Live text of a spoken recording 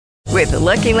With the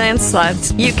Lucky Land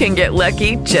Slots, you can get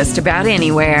lucky just about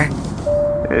anywhere.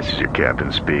 This is your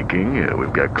captain speaking.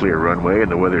 We've got clear runway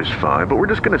and the weather's fine, but we're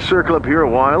just going to circle up here a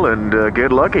while and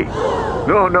get lucky.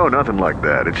 No, nothing like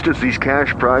that. It's just these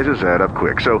cash prizes add up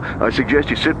quick. So I suggest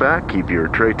you sit back, keep your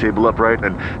tray table upright,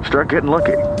 and start getting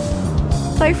lucky.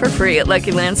 Play for free at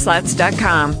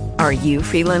LuckyLandSlots.com. Are you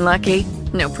feeling lucky?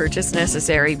 No purchase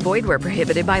necessary. Void where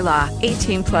prohibited by law.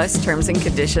 18 plus terms and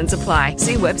conditions apply.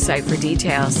 See website for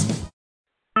details.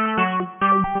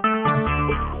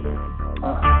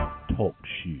 Talk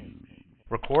shoes.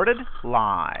 Recorded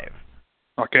live.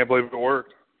 I can't believe it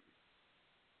worked.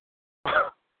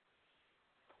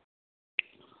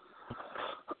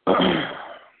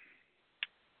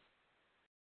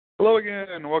 Hello again,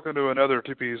 and welcome to another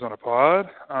 2Ps on a Pod.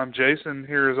 I'm Jason,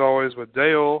 here as always with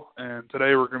Dale, and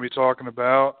today we're going to be talking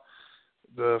about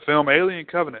the film Alien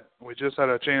Covenant. We just had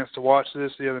a chance to watch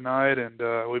this the other night, and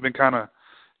we've been kind of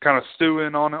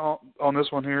stewing on this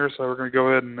one here, so we're going to go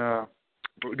ahead and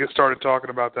get started talking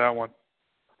about that one.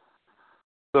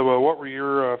 So what were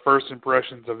your first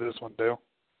impressions of this one, Dale?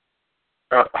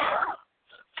 Yeah,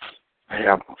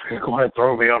 you're going to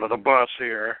throw me under the bus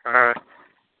here. Man,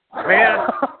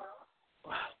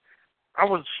 I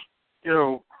was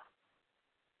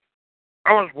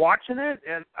watching it,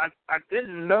 and I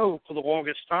didn't know for the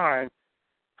longest time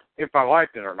if I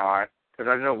liked it or not, because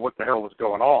I didn't know what the hell was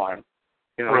going on.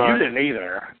 Right. You didn't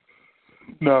either.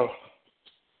 No.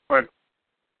 But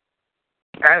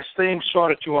as things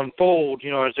started to unfold,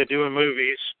 as they do in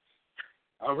movies,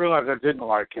 I realized I didn't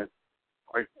like it.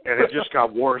 And it just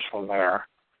got worse from there.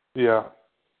 Yeah.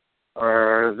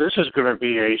 This is going to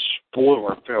be a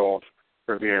spoiler-filled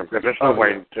review, because there's no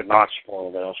way to not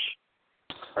spoil this.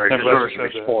 It deserves to be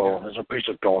spoiled. It's a piece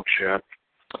of dog shit.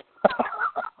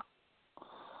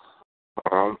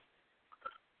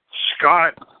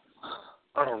 Scott,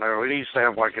 I don't know, he needs to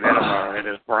have like an enema in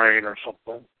his brain or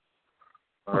something.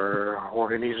 Or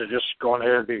he needs to just go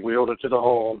ahead and be wheeled into the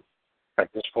home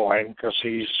at this point, because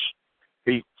he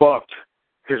fucked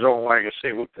his own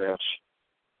legacy with this.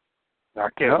 I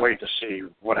can't wait to see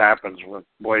what happens with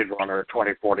Blade Runner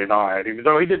 2049. Even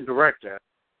though he didn't direct it,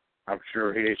 I'm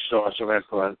sure he still has some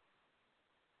input.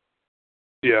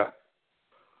 Yeah.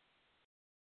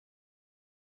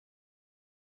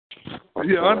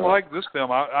 Yeah, unlike this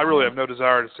film, I really have no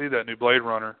desire to see that new Blade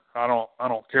Runner. I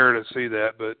don't care to see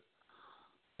that, but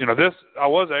this, I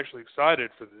was actually excited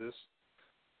for this.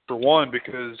 For one,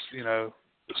 because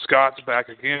Scott's back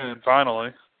again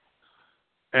finally.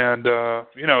 And,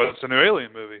 it's a new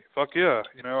Alien movie. Fuck yeah.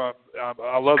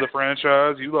 I love the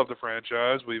franchise. You love the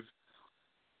franchise. We've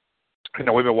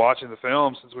been watching the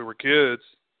film since we were kids.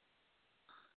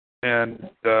 And,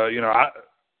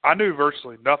 I knew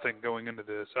virtually nothing going into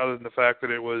this other than the fact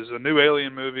that it was a new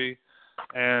Alien movie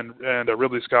and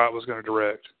Ridley Scott was going to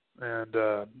direct. And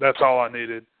that's all I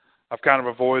needed. I've kind of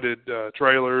avoided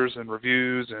trailers and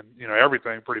reviews and,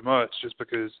 everything pretty much just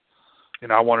because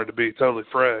I wanted to be totally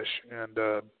fresh. And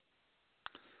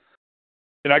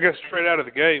I guess straight out of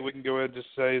the gate, we can go ahead and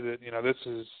just say that,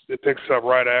 it picks up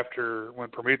right after when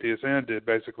Prometheus ended,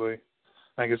 basically.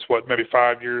 I think it's, maybe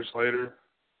 5 years later?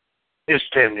 It's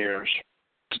 10 years.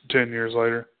 10 years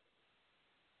later.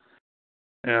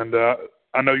 And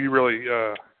I know you really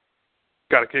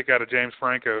got a kick out of James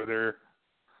Franco there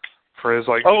for his,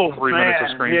 3 minutes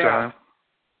of screen time.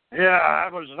 Yeah, I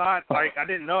was not, I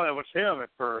didn't know that was him at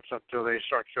first until they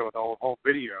start showing the whole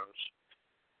videos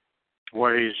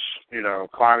where he's,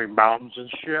 climbing mountains and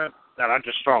shit, and I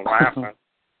just started laughing.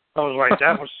 I was like,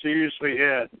 that was seriously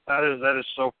it. That is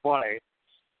so funny.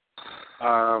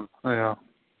 Yeah.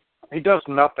 He does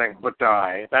nothing but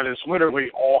die. That is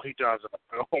literally all he does in the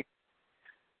film.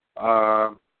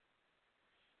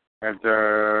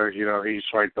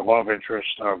 He's like the love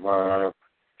interest of our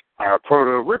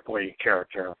Proto Ripley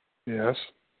character. Yes.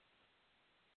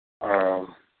 I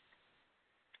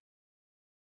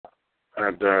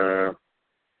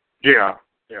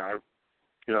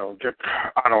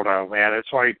don't know, man.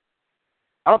 It's like,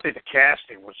 I don't think the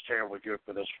casting was terribly good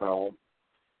for this film.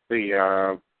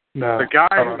 The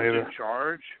guy who was in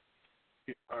charge,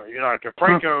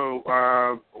 DeFranco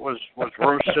was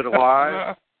roasted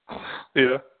alive.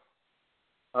 Yeah.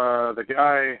 The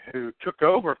guy who took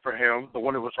over for him, the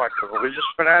one who was like a religious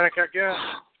fanatic, I guess.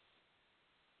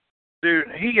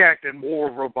 Dude, he acted more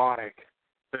robotic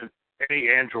than any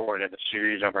android in the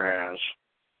series ever has.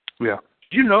 Yeah.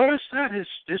 Did you notice that his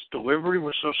delivery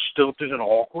was so stilted and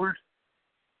awkward?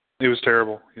 It was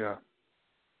terrible, yeah.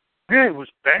 Yeah, it was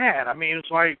bad. I mean,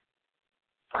 it's like,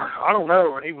 I don't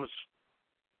know, and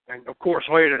of course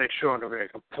later they showed him to be a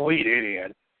complete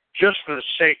idiot. just for the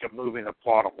sake of moving the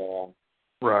plot along.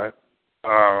 Right.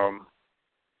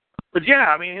 But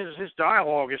yeah, I mean, his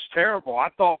dialogue is terrible. I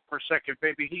thought for a second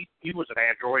maybe he was an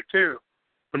android too,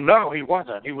 but no, he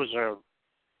wasn't. He was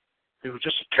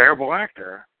just a terrible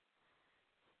actor.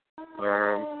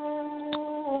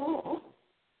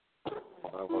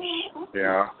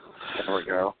 Yeah. There we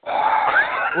go.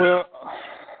 Well,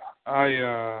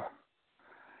 I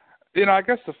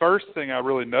guess the first thing I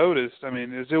really noticed, I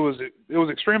mean, is it was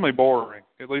extremely boring,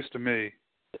 at least to me.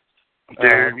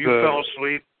 Dan, you fell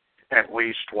asleep at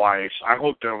least twice. I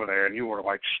looked over there and you were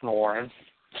like snoring.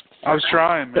 I was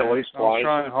trying, man. At least twice. I was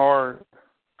trying hard.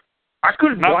 I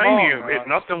couldn't Not blame long, you if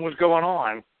nothing was going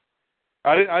on.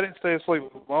 I didn't stay asleep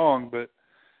long, but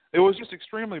it was just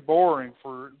extremely boring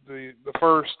for the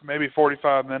first maybe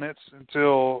 45 minutes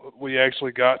until we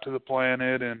actually got to the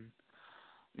planet and,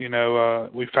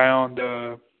 we found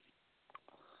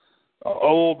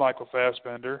old Michael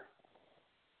Fassbender.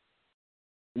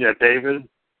 Yeah, David.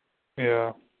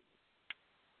 Yeah.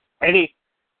 And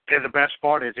the best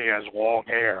part is he has long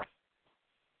hair.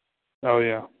 Oh,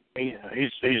 yeah.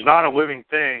 He's not a living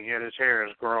thing, yet his hair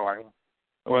is growing.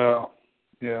 Well,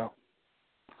 yeah.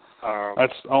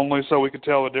 That's only so we could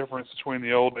tell the difference between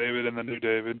the old David and the new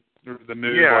David. The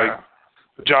new, like,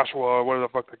 Joshua, what the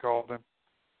fuck they called him?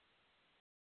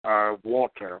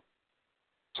 Walter.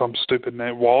 Some stupid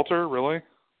name. Walter, really?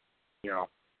 Yeah.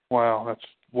 Wow, that's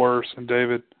worse than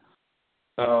David.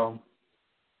 God,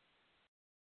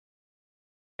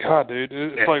 dude,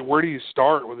 it's like, where do you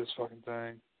start with this fucking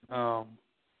thing?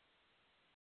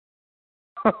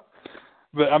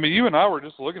 But, I mean, you and I were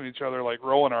just looking at each other, like,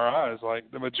 rolling our eyes, like,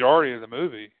 the majority of the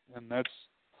movie. And that's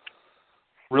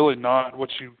really not what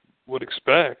you would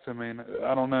expect. I mean,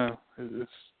 I don't know.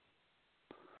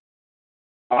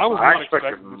 I was not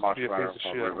expecting this to be a piece of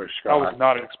shit. I was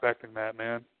not expecting that,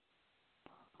 man.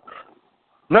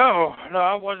 No,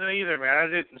 I wasn't either, man. I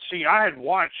didn't see. I had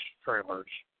watched trailers,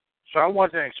 so I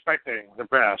wasn't expecting the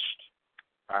best.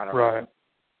 I don't know.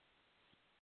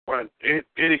 But it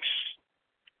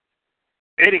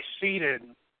exceeded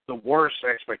the worst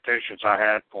expectations I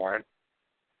had for it.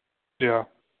 Yeah.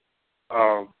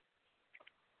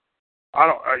 I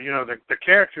don't. The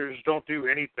characters don't do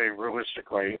anything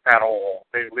realistically at all.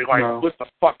 They flip the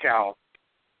fuck out.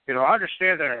 I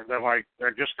understand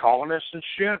they're just colonists and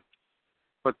shit,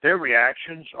 but their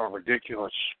reactions are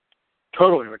ridiculous,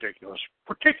 totally ridiculous.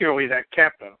 Particularly that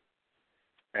captain.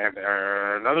 And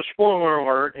another spoiler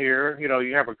alert here.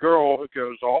 You have a girl who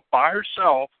goes all by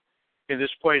herself in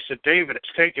this place that David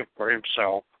has taken for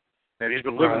himself, and he's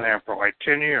been living there for like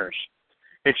 10 years.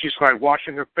 And she's like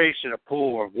washing her face in a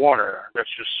pool of water that's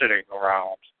just sitting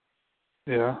around.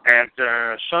 Yeah. And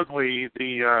suddenly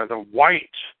the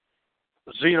white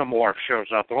xenomorph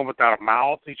shows up, the one without a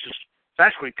mouth. It's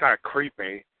actually kind of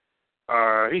creepy.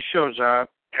 He shows up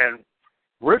and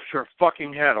rips her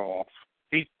fucking head off.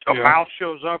 A mouth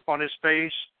shows up on his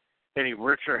face, and he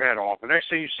rips her head off. The next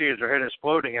thing you see is her head is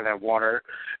floating in that water,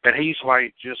 and he's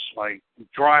just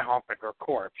dry humping her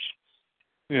corpse.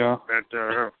 Yeah.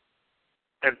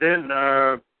 And then,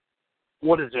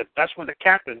 what is it? That's when the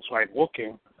captain's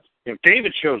looking.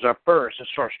 David shows up first and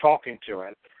starts talking to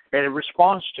it, and it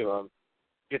responds to him.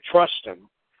 You trust him.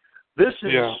 This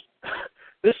is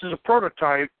a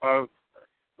prototype of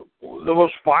the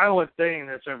most violent thing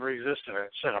that's ever existed in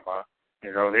cinema.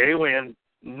 The alien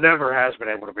never has been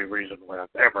able to be reasoned with,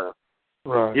 ever.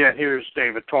 Right. Yet here's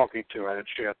David talking to it and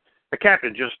shit. The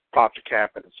captain just pops a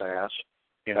cap in his ass,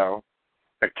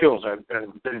 that kills him.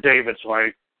 And then David's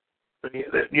like,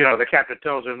 the captain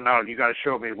tells him, no, you got to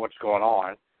show me what's going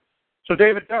on. So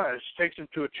David does, takes him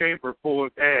to a chamber full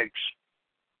of eggs.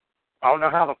 I don't know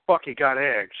how the fuck he got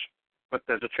eggs, but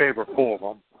there's a chamber full of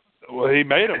them. Well, he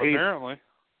made them, apparently.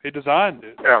 He designed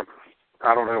it. Yeah.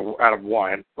 I don't know, out of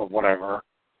wine or whatever.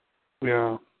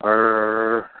 Yeah.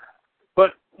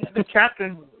 But the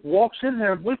captain walks in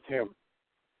there with him.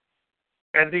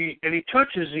 And he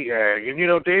touches the egg. And,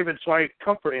 David's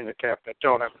comforting the captain,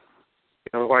 telling him,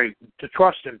 to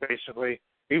trust him, basically.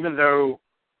 Even though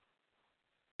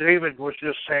David was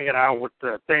just hanging out with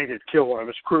the thing that killed one of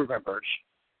his crew members.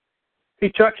 He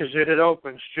touches it, it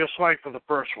opens, just like for the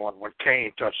first one when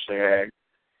Kane touched the egg.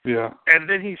 Yeah. And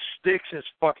then he sticks his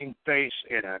fucking face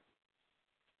in it.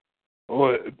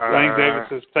 Well, I think David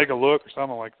says, take a look or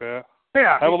something like that.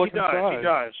 Yeah, have a look inside. He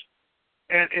does.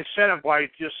 And instead of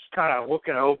just kind of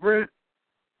looking over it,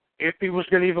 if he was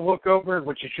going to even look over it,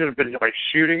 which he should have been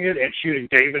shooting it and shooting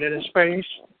David in his face.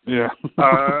 Yeah.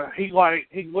 He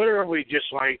literally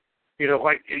just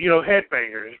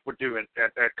headbangers would do it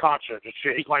at concerts and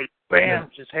shit. He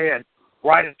bams his head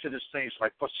right into this thing's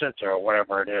like placenta or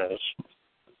whatever it is.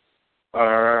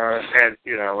 And,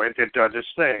 you know, it does its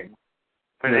thing.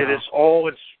 And it is all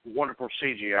its wonderful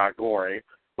CGI glory,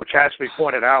 which has to be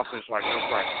pointed out. There's like no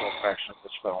practical effects in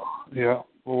this film. Yeah.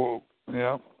 Well,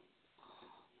 yeah.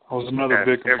 That was another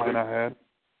big complaint I had.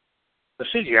 The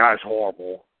CGI is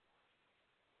horrible.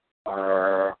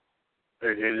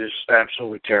 It is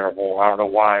absolutely terrible. I don't know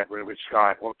why Ridley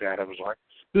Scott looked at it and was like,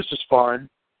 this is fun.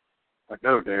 Like,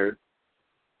 no, dude.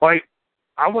 Like,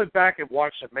 I went back and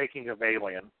watched the making of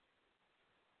Alien.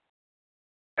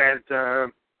 And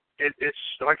it's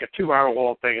like a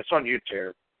 2-hour-long thing. It's on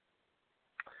YouTube.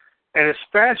 And it's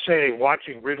fascinating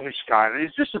watching Ridley Scott. And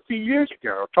it's just a few years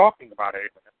ago talking about Alien.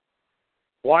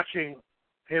 Watching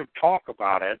him talk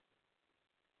about it,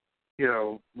 you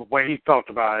know, the way he felt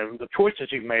about it, the choices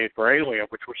he made for Alien,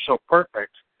 which were so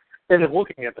perfect, and then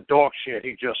looking at the dog shit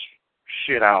he just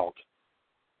shit out.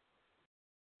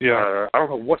 Yeah. I don't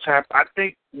know what's happened. I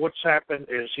think what's happened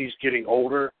is he's getting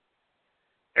older,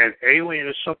 and Alien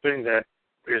is something that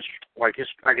is like his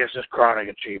crowning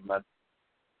achievement.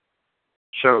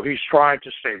 So he's trying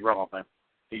to stay relevant.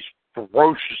 He's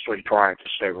ferociously trying to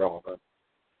stay relevant.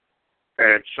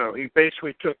 And so he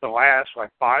basically took the last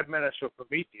 5 minutes of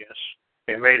Prometheus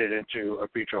and made it into a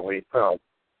feature-length film.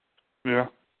 Yeah.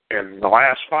 And the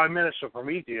last 5 minutes of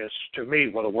Prometheus, to me,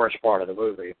 were the worst part of the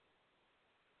movie.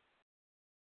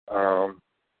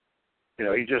 You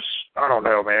know, he just, I don't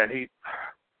know, man.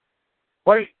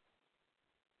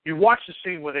 You watch the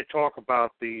scene where they talk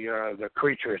about the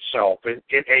creature itself in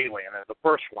Alien, the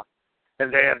first one.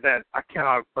 And they have that, I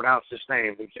cannot pronounce his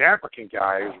name, the African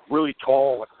guy who's really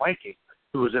tall and lanky,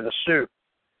 who was in a suit.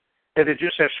 And they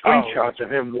just have screenshots of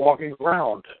him walking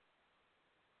around,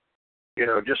 you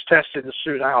know, just testing the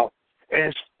suit out. And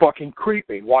it's fucking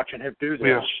creepy watching him do this.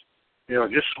 Yeah. You know,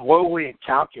 just slowly and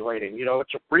calculating. You know,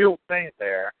 it's a real thing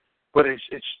there, but it's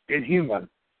inhuman.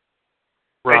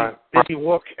 Right. And then you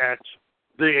look at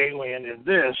the alien in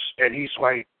this, and he's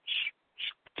like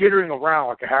skittering around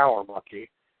like a howler monkey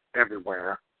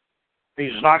everywhere.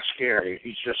 He's not scary.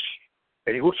 He's just,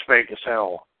 and he looks fake as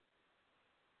hell.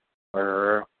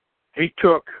 He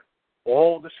took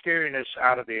all the scariness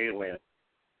out of the alien.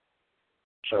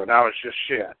 So now it's just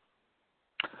shit.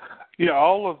 Yeah,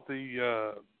 all of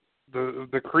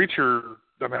the creature,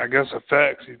 I mean, I guess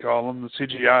effects you'd call them, the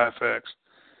CGI effects.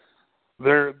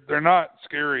 They're not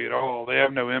scary at all. They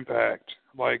have no impact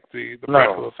like the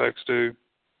practical effects do.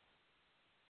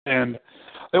 And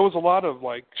there was a lot of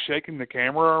shaking the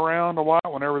camera around a lot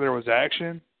whenever there was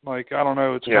action. I don't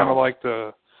know, it's kind of like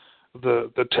the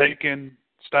Taken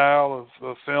style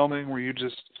of filming where you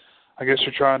just, I guess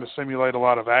you're trying to simulate a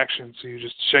lot of action, so you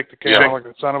just shake the camera like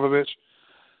a son of a bitch.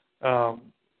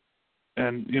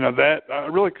 And, you know, that, I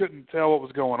really couldn't tell what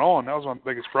was going on. That was my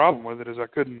biggest problem with it, is I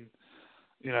couldn't,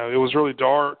 you know, it was really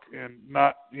dark and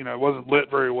not, you know, it wasn't lit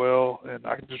very well, and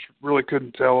I just really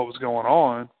couldn't tell what was going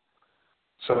on.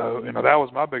 So, you know, that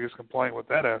was my biggest complaint with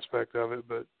that aspect of it,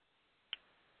 but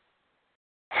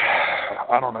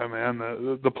I don't know, man.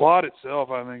 The plot itself,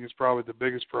 I think, is probably the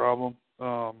biggest problem.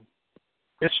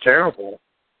 It's terrible.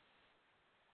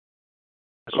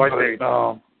 It's like they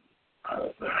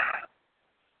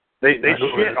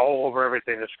shit all over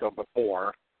everything that's gone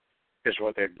before, is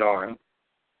what they've done.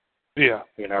 Yeah.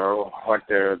 You know, like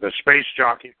the space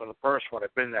jockey for the first one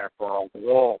had been there for a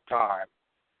long time.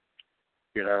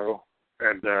 You know,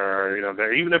 and you know,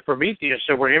 even in Prometheus,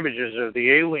 there were images of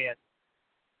the alien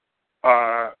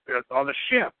on the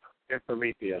ship in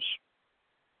Prometheus.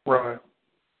 Right.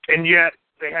 And yet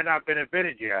they had not been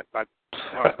invented yet. But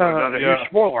another huge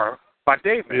spoiler by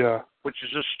David, which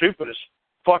is the stupidest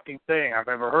fucking thing I've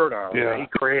ever heard of. Yeah. He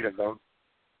created them.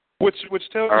 Which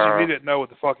tells you he didn't know what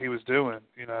the fuck he was doing,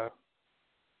 you know.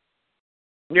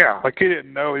 Yeah. He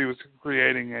didn't know he was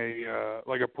creating a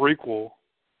prequel.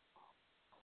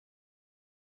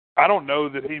 I don't know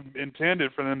that he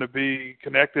intended for them to be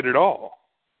connected at all.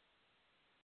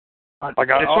 I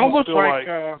almost feel like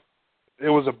it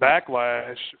was a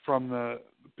backlash from the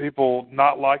people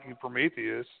not liking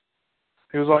Prometheus.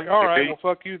 He was like, all right, well,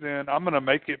 fuck you then. I'm going to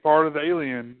make it part of the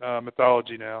alien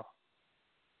mythology now.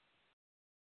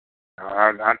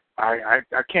 I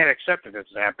can't accept it as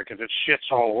that, because it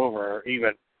shits all over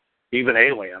even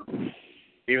Alien,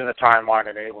 even the timeline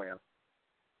in Alien.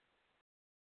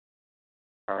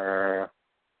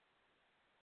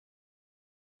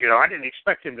 You know, I didn't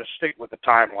expect him to stick with the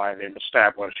timeline they've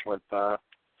established with,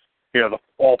 you know,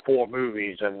 all 4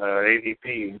 movies and the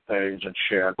AVP things and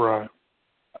shit. Right.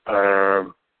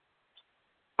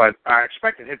 But I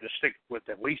expected him to stick with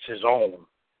at least his own,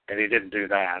 and he didn't do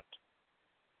that.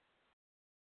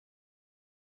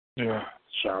 Yeah.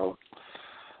 So.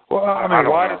 Well, I mean,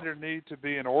 why know. does there need to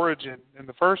be an origin in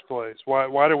the first place?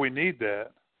 Why do we need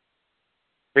that?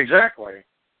 Exactly.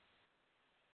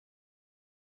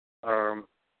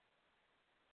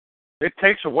 It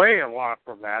takes away a lot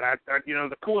from that.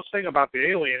 The coolest thing about the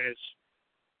alien is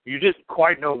you didn't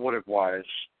quite know what it was,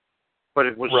 but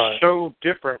it was so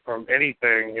different from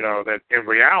anything, that in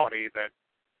reality that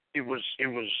it was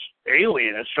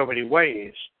alien in so many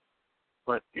ways.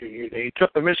 But he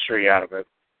took the mystery out of it.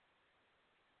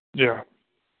 Yeah.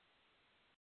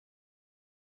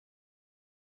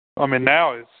 I mean,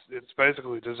 now it's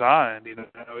basically designed.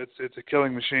 It's a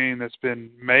killing machine that's been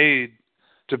made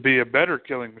to be a better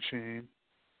killing machine.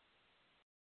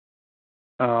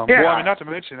 Well, I mean, not to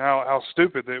mention how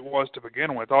stupid it was to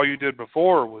begin with. All you did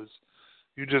before was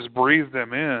you just breathed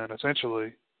them in,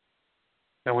 essentially.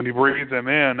 And when you breathe them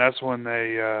in, that's when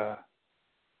it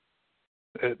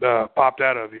popped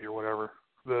out of you or whatever.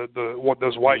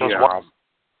 Those white.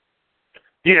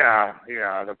 Yeah,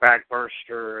 the back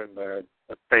burster and the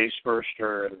face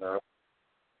burster and the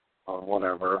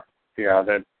whatever. Yeah,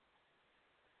 that.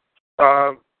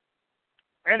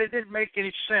 And it didn't make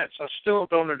any sense. I still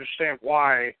don't understand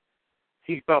why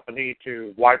he felt the need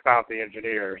to wipe out the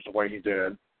engineers the way he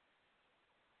did.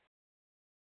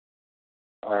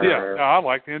 I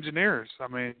like the engineers. I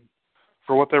mean,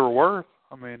 for what they were worth.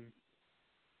 I mean.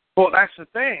 Well, that's the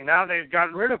thing. Now they've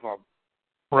gotten rid of them.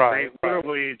 Right. They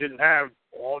literally didn't have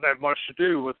all that much to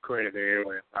do with creating the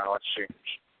alien, now it seems.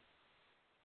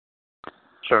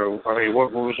 So, I mean,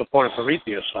 what was the point of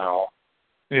Prometheus now?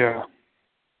 Yeah.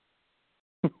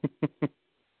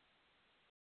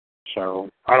 So,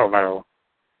 I don't know.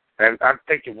 And I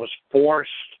think it was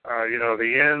forced,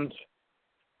 the end,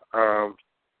 the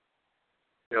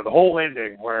whole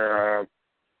ending where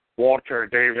Walter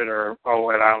and David and I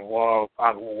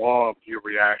love your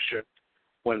reaction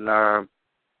when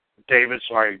David's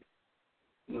like,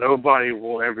 nobody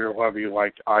will ever love you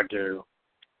like I do.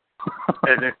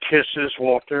 And then kisses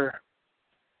Walter,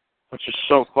 which is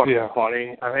so fucking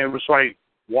funny. I mean, it was like,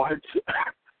 what?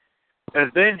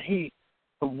 And then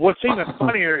what's even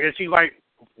funnier is he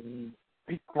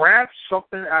grabs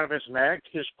something out of his neck,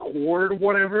 his cord or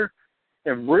whatever,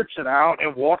 and rips it out,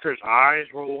 and Walter's eyes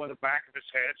roll in the back of his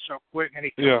head so quick, and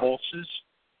he convulses.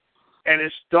 And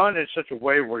it's done in such a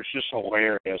way where it's just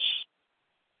hilarious.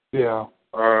 Yeah.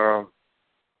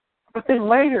 But then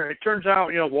later, it turns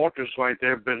out, Walter's like,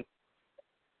 there have been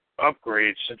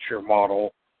upgrades since your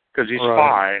model, because he's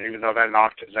fine, even though that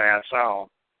knocked his ass out.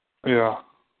 Yeah.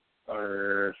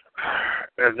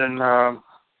 And then,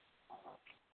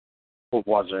 what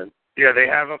was it? Yeah, they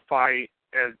have a fight,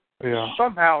 and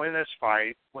somehow in this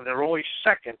fight, when there were only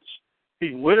seconds, he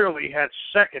literally had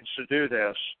seconds to do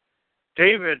this.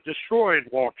 David destroyed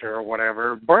Walter or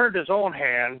whatever, burned his own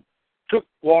hand, took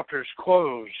Walter's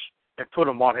clothes, and put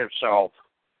them on himself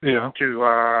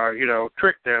to,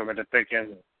 trick them into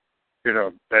thinking,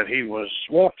 that he was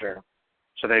Walter,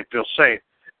 so they'd feel safe.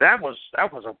 That was a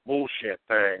bullshit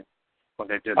thing when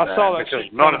they did that. I saw that because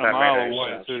shit none coming of that a mile made any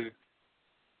away sense. too.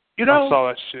 I saw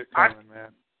that shit coming,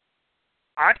 man.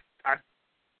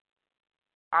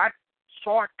 I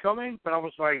saw it coming, but I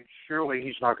was like, surely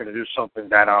he's not going to do something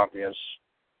that obvious.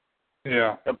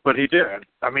 Yeah. But he did.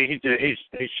 I mean, he did. He's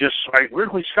just like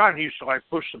Ridley Scott used to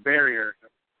push the barrier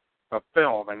of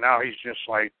film, and now he's just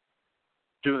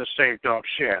doing the same dumb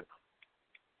shit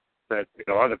that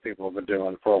other people have been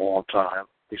doing for a long time.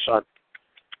 He's I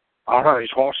don't know. He's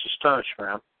lost his touch,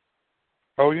 man.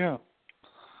 Oh yeah,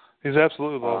 he's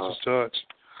absolutely lost his touch.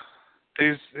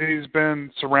 He's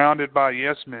been surrounded by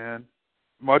yes men,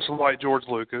 much like George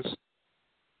Lucas,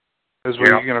 as we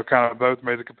kind of both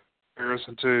made the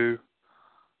comparison to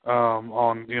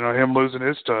on him losing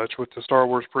his touch with the Star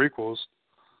Wars prequels.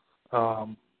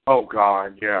 Oh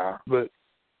God, yeah. But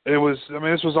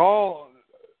this was all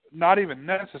not even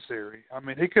necessary. I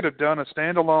mean, he could have done a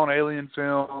standalone Alien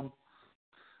film,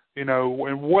 in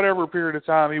whatever period of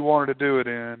time he wanted to do it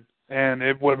in, and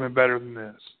it would have been better than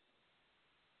this.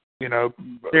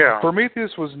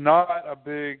 Prometheus was not a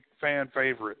big fan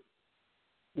favorite.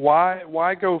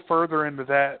 Why go further into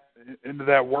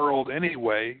that world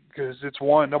anyway? Because it's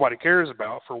one nobody cares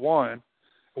about, for one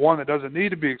that doesn't need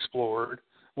to be explored,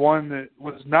 one that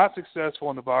was not successful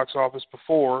in the box office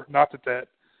before. Not that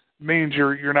means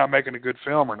you're not making a good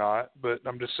film or not, but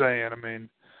I'm just saying. I mean,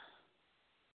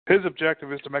 his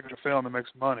objective is to make a film that makes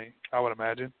money, I would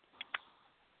imagine.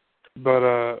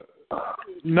 But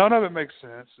none of it makes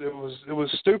sense. It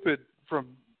was stupid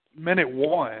from minute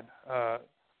one.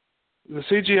 The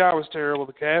CGI was terrible.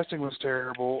 The casting was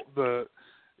terrible.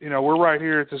 We're right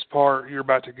here at this part you're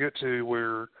about to get to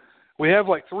where we have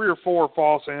like 3 or 4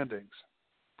 false endings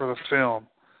for the film,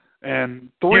 and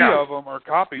 3 of them are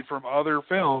copied from other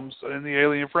films in the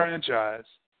Alien franchise.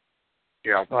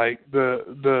 Yeah. Like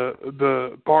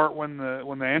the part when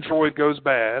the android goes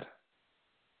bad,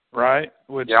 right?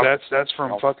 Which that's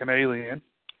from fucking Alien.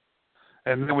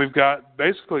 And then we've got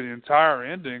basically the entire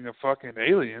ending of fucking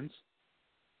Aliens.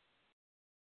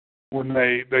 When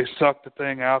they suck the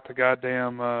thing out the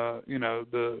goddamn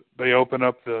they open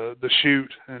up the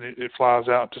chute and it flies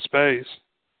out to space.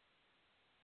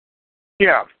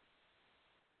 Yeah.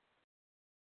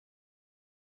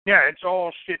 Yeah, it's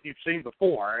all shit you've seen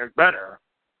before and better.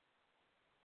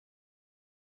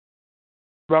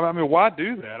 But I mean, why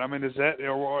do that? I mean, is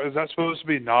that supposed to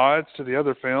be nods to the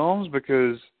other films?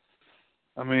 Because,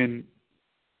 I mean,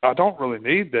 I don't really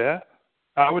need that.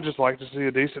 I would just like to see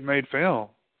a decent made film.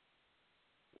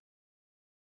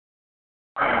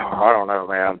 I don't know,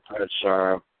 man. It's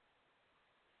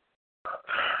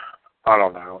I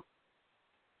don't know.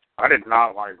 I did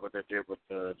not like what they did with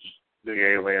the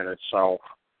alien itself.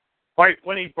 Like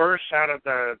when he bursts out of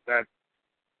the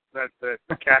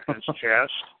captain's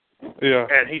chest. Yeah.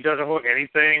 And he doesn't look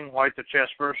anything like the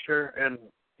chest burster and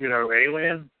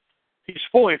Alien. He's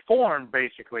fully formed,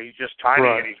 basically. He's just tiny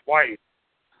and he's white.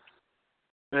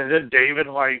 And then David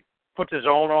puts his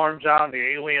own arms out, and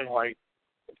the alien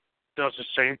does the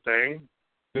same thing.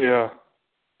 Yeah.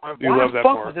 Why love the that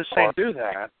fuck part. would this thing do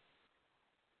that?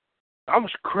 I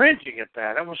was cringing at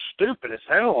that. That was stupid as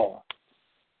hell.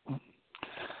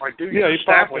 Dude, he popped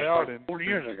established out 4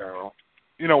 years ago.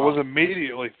 Was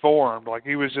immediately formed. Like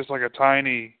he was just like a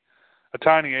tiny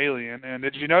alien. And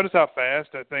did you notice how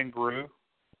fast that thing grew?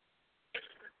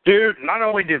 Dude, not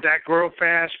only did that grow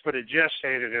fast, but it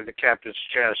gestated in the captain's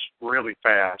chest really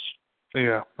fast.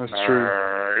 Yeah, that's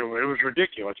true. It was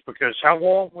ridiculous because how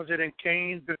long was it in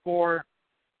Kane before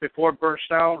it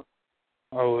burst out?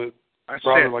 Oh,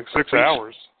 probably 6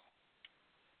 hours.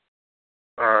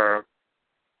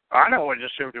 I know. I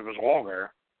just assumed it was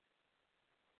longer.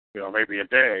 Maybe a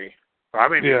day. I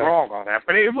may be wrong on that,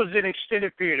 but it was an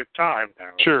extended period of time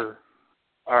now. Sure.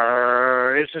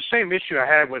 It's the same issue I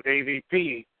had with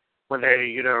AVP when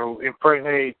they,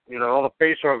 impregnate, all the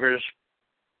facehuggers,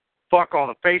 fuck all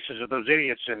the faces of those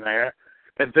idiots in there,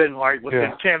 and then,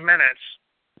 within 10 minutes,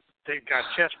 they've got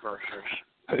chest bursters.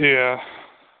 Yeah.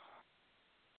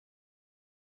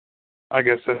 I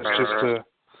guess that's just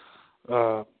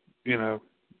to,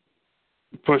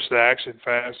 push the action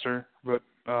faster, but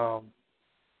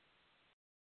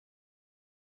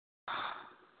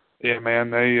yeah, man,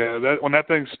 they when that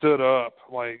thing stood up,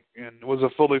 and was a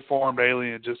fully formed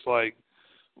alien, just a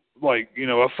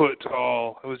foot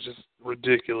tall. It was just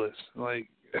ridiculous.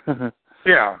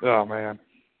 Yeah. Oh man.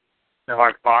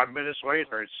 And 5 minutes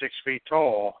later, it's 6 feet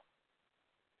tall.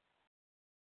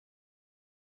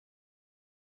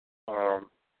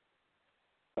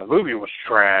 The movie was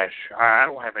trash. I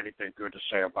don't have anything good to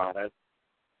say about it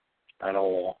at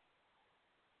all.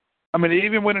 I mean,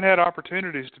 even when it had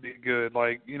opportunities to be good,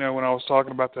 when I was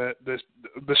talking about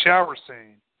the shower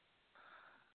scene,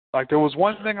 there was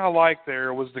one thing I liked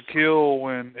there was the kill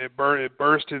when it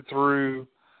bursted through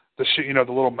the the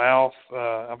little mouth.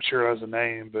 I'm sure it has a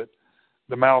name, but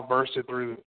the mouth bursted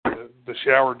through the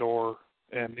shower door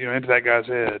and into that guy's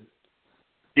head.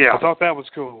 Yeah, I thought that was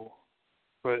cool,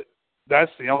 but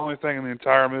that's the only thing in the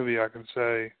entire movie I can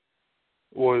say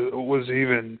was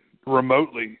even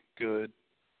remotely good.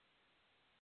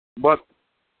 But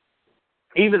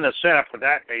even the setup for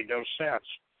that made no sense.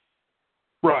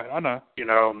 Right, I know.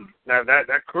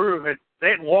 That crew they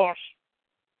had lost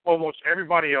almost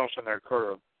everybody else in their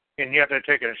crew, and yet they're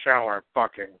taking a shower and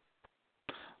fucking.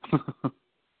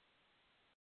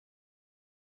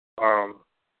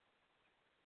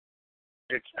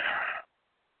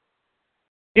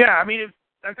 I mean,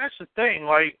 that's the thing.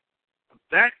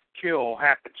 That kill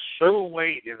happened so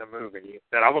late in the movie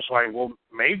that I was like, well,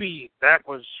 maybe that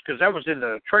was because that was in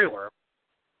the trailer.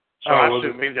 So I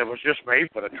assumed maybe that was just made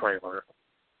for the trailer.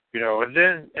 And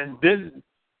then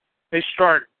they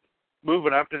start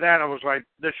moving up to that. I was like,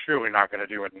 they're surely not going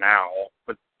to do it now,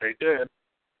 but they did.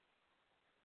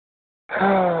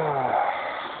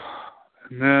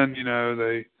 And then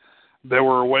they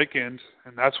were awakened,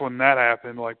 and that's when that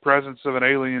happened, presence of an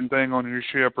alien thing on your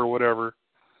ship or whatever.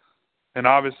 And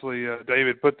obviously,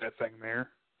 David put that thing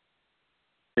there.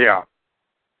 Yeah.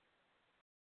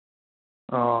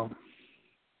 I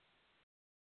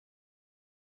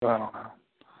don't know.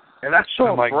 And that's so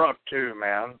abrupt, too,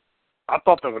 man. I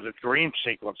thought there was a dream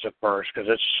sequence at first, because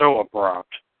it's so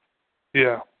abrupt.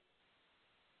 Yeah.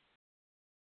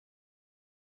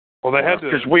 Well, they had to...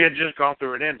 Because we had just gone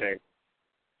through an ending.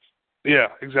 Yeah,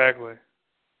 exactly.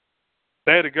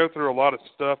 They had to go through a lot of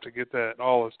stuff to get that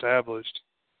all established.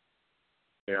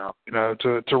 Yeah. You know,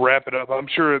 to wrap it up. I'm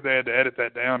sure they had to edit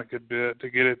that down a good bit to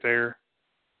get it there.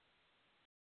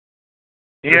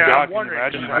 Yeah, God, I'm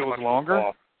wondering can you imagine if it was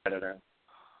longer?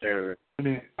 Dude, Can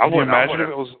you imagine if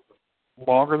it was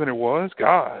longer than it was?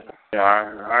 God.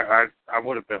 Yeah, I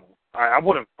would have been. I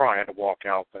would have probably had to walk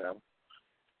out then.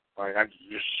 Like, I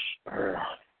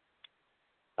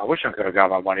wish I could have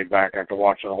got my money back after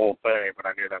watching the whole thing, but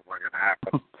I knew that wasn't going to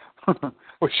happen.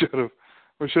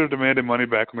 We should have demanded money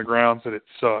back on the grounds that it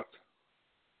sucked.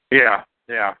 Yeah.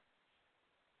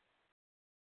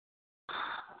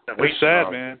 It's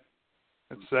sad, man.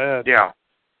 It's sad. Yeah.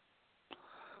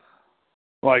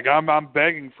 Like, I'm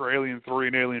begging for Alien 3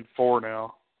 and Alien 4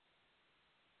 now.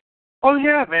 Oh,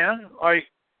 yeah, man. Like,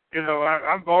 you know,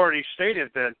 I've already stated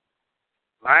that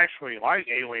I actually like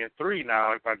Alien 3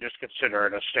 now if I just consider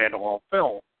it a standalone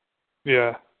film.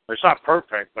 Yeah. It's not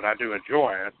perfect, but I do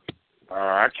enjoy it.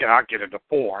 I cannot get into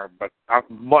 4, but I'd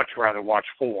much rather watch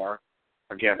 4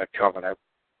 again than Covenant.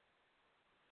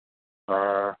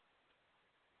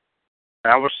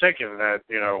 I was thinking that,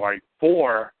 you know, like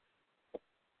 4,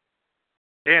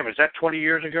 damn, is that 20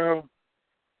 years ago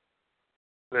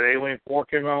that Alien 4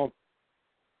 came out?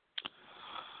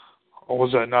 What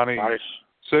was that,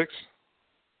 96?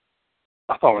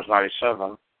 I thought it was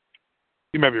 97.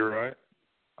 You may be right.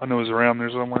 I know it was around there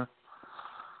somewhere.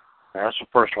 Yeah, that's the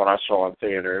first one I saw in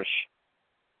theaters.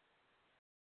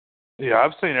 Yeah,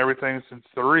 I've seen everything since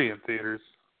 3 in theaters.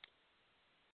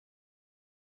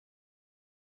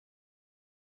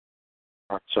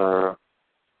 Like,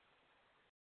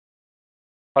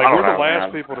 we're the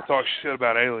last people to talk shit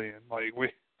about Alien. Like,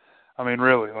 really,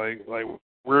 like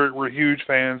we're huge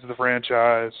fans of the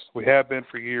franchise. We have been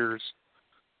for years.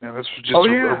 And this was just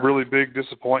a really big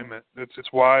disappointment.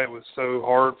 It's why it was so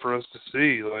hard for us to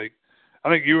see. Like, I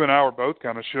think you and I were both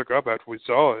kind of shook up after we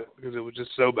saw it because it was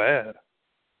just so bad.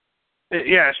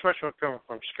 Yeah, especially coming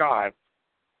from Scott.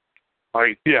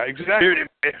 Like, yeah, exactly. Dude,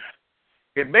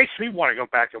 it makes me want to go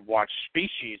back and watch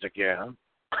Species again.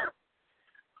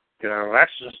 You know,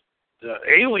 that's just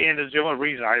Alien is the only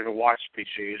reason I even watched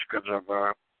Species because of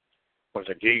was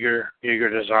it Giger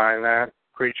designed that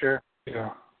creature?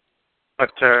 Yeah.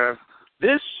 But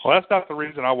this. Well, that's not the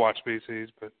reason I watch Species,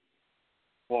 but.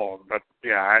 Well, but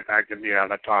yeah, I can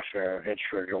Natasha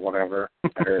Hitchcock or whatever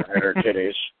and her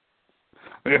titties.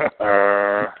 Yeah.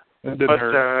 It didn't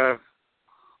hurt.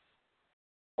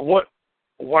 What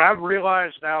I've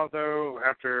realized now, though,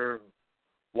 after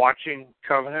watching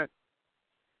Covenant,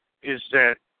 is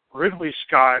that Ridley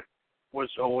Scott was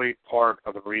only part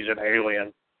of the reason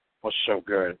Alien was so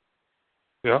good.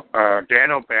 Yeah.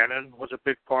 Dan O'Bannon was a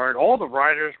big part. All the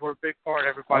writers were a big part.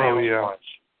 Everybody else was.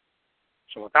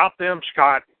 So without them,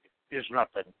 Scott is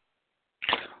nothing.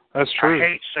 That's true. I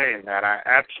hate saying that. I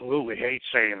absolutely hate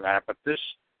saying that, but this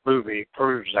movie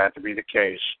proves that to be the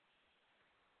case.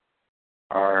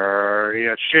 You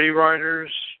had shitty writers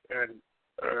and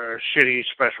shitty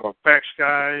special effects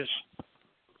guys.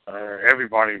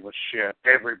 Everybody was shit.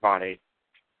 Everybody.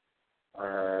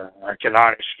 I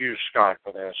cannot excuse Scott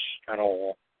for this at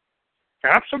all.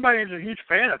 And I'm somebody who's a huge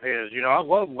fan of his. You know, I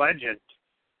love Legend.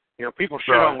 You know, people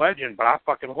shit on Legend, but I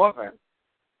fucking love him.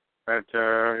 But,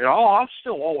 you know, I'll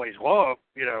still always love,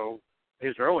 you know,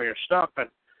 his earlier stuff. And,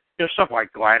 you know, stuff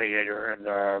like Gladiator and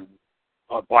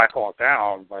Black Hawk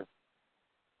Down. But,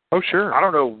 oh, sure. I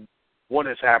don't know what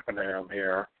has happened to him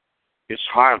here. It's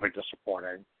highly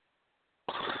disappointing.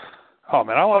 Oh,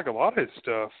 man, I like a lot of his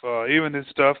stuff. Even his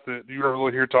stuff that you don't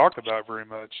really hear talked about very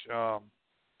much.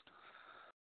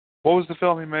 What was the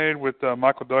film he made with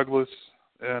Michael Douglas?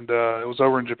 And it was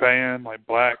over in Japan, like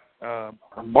Black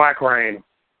Rain.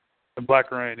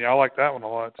 Black Rain. Yeah, I like that one a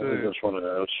lot, too. I think that's one of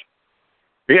those.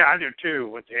 Yeah, I do, too,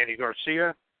 with Andy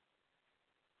Garcia.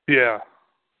 Yeah.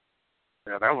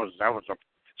 Yeah, that was a...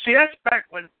 See, that's back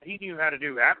when he knew how to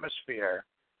do atmosphere.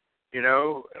 You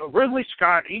know, Ridley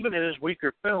Scott, even in his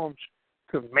weaker films,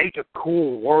 could make a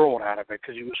cool world out of it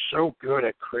because he was so good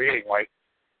at creating, like,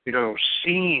 you know,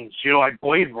 scenes. You know, like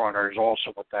Blade Runner is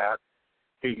also with that.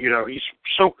 You know, he's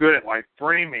so good at, like,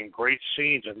 framing great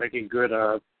scenes and making good,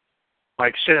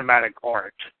 like, cinematic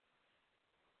art.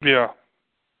 Yeah.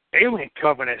 Alien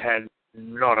Covenant had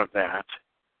none of that.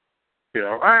 You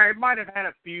know, it might have had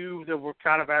a few that were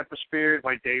kind of atmospheric,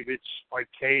 like David's, like,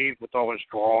 cave with all his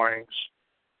drawings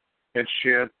and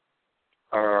shit.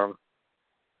 But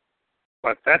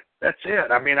that's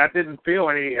it. I mean, I didn't feel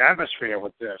any atmosphere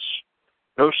with this.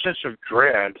 No sense of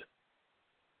dread.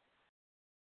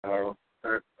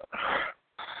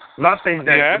 Nothing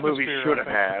that the movie should have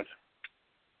had.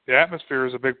 The atmosphere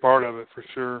is a big part of it, for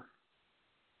sure.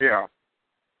 Yeah.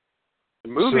 The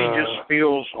movie just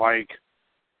feels like,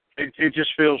 it just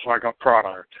feels like a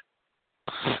product.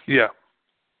 Yeah.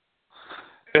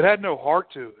 It had no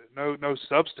heart to it, no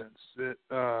substance.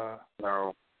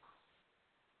 No.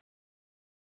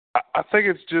 I think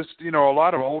it's just, a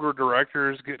lot of older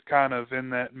directors get kind of in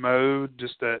that mode,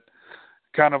 just that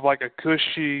kind of like a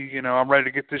cushy, I'm ready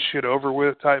to get this shit over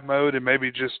with type mode, and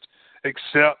maybe just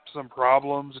accept some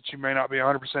problems that you may not be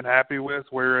 100% happy with,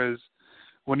 whereas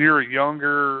when you're a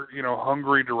younger,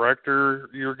 hungry director,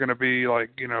 you're going to be like,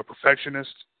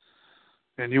 perfectionist,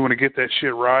 and you want to get that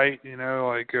shit right,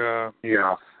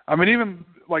 Yeah. I mean, even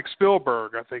like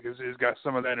Spielberg, I think, has got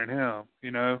some of that in him,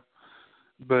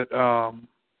 but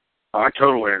I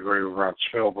totally agree with Ron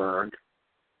Spielberg.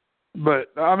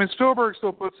 But I mean, Spielberg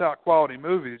still puts out quality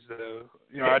movies, though.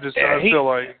 I feel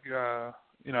like,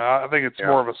 I think it's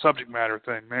more of a subject matter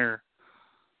thing there.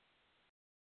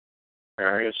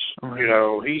 Yeah, it's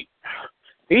he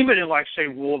even in like say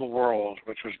War of the Worlds,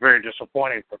 which was very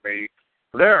disappointing for me.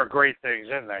 There are great things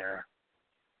in there.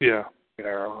 Yeah.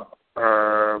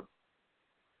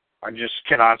 I just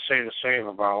cannot say the same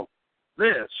about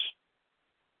this.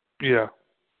 Yeah.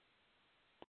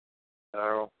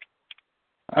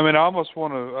 I mean, I almost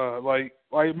want to like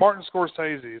Martin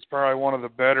Scorsese is probably one of the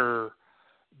better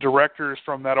directors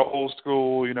from that old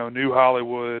school, new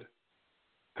Hollywood,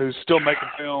 who's still making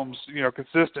films,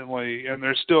 consistently, and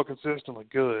they're still consistently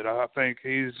good. I think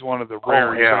he's one of the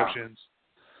rare exceptions.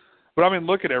 But I mean,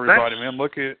 look at everybody, man.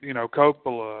 Look at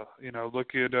Coppola.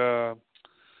 Look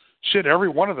at every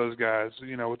one of those guys.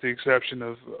 With the exception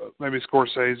of maybe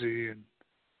Scorsese and.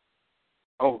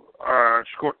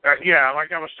 Yeah,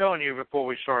 like I was telling you before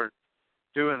we started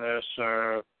doing this,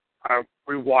 I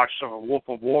rewatched some of Wolf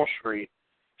of Wall Street.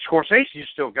 Scorsese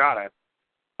still got it.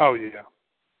 Oh, yeah.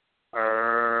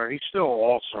 He's still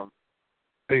awesome.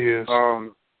 He is.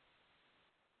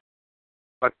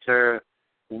 But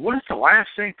what is the last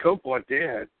thing Coppola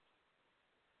did?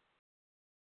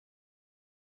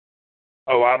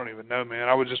 Oh, I don't even know, man.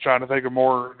 I was just trying to think of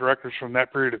more directors from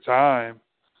that period of time.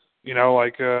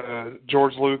 Like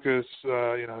George Lucas,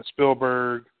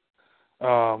 Spielberg,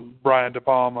 Brian De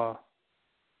Palma,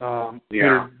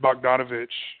 Peter Bogdanovich.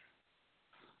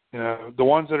 The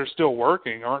ones that are still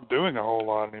working aren't doing a whole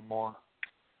lot anymore.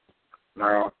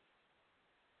 No.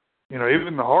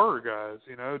 Even the horror guys,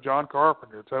 John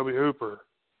Carpenter, Tobe Hooper,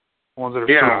 ones that are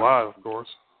still alive, of course.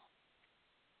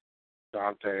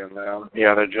 Dante and them.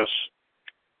 Yeah, they're just,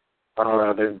 I don't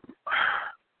know,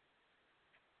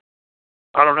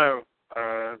 I don't know.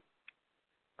 I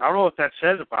don't know what that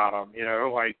says about him.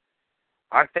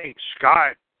 I think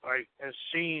Scott has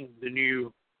seen the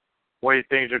new way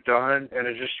things are done and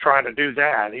is just trying to do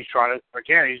that. He's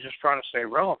just trying to stay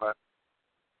relevant.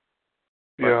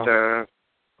 Yeah. But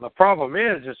the problem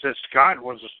is that Scott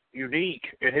was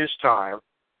unique in his time,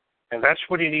 and that's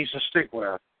what he needs to stick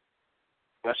with.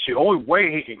 That's the only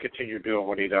way he can continue doing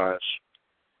what he does.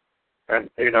 And,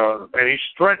 and he's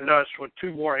threatened us with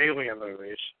 2 more Alien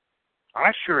movies.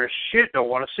 I sure as shit don't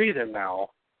want to see them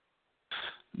now.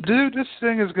 Dude, this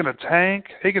thing is going to tank.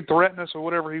 He can threaten us with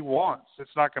whatever he wants.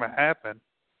 It's not going to happen.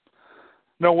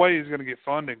 No way he's going to get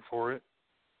funding for it.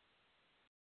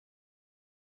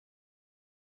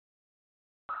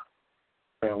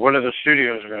 And what are the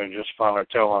studios going to just finally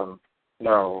tell him,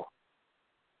 no?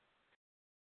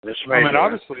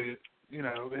 Obviously,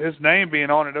 his name being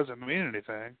on it doesn't mean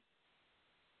anything.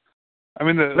 I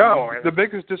mean, the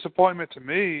biggest disappointment to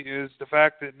me is the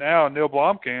fact that now Neil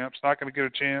Blomkamp's not going to get a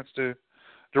chance to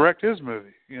direct his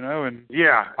movie, and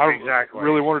exactly.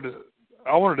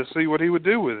 I wanted to see what he would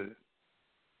do with it.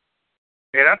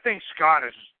 And I think Scott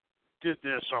did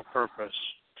this on purpose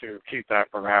to keep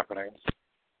that from happening.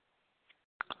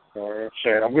 So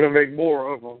said, I'm going to make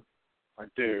more of them. I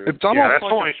do. It's almost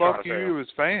like a fuck you to his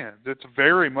fans. It's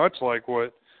very much like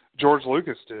what George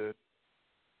Lucas did.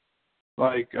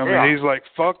 He's like,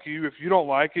 fuck you. If you don't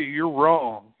like it, you're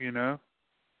wrong, Yeah.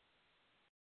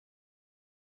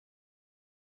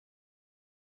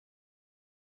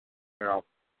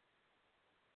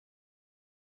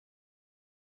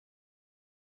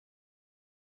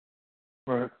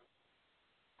 But,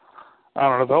 I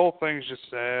don't know. The whole thing's just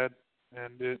sad.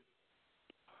 And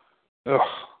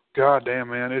goddamn,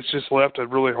 man. It's just left a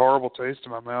really horrible taste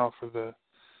in my mouth for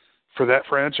that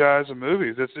franchise of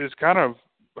movies. It's kind of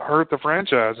hurt the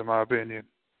franchise, in my opinion.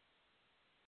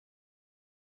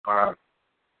 The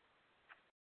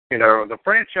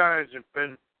franchise has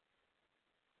been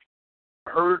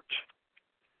hurt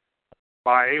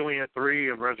by Alien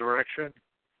 3 and Resurrection,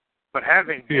 but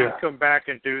having him come back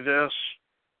and do this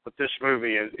But this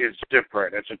movie is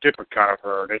different. It's a different kind of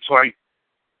herd. It's like,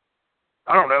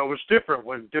 I don't know, it was different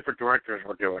when different directors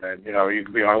were doing it. You know, you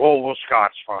could be like, oh, well,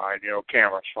 Scott's fine. You know,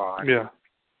 Cameron's fine. Yeah.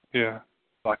 Yeah.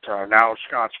 But now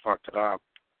Scott's fucked it up.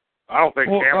 I don't think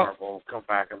Cameron will come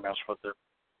back and mess with it.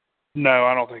 No,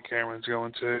 I don't think Cameron's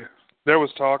going to. There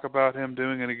was talk about him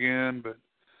doing it again, but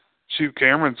shoot,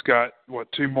 Cameron's got,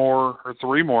 2 more or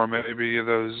 3 more maybe of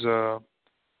those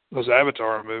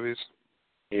Avatar movies.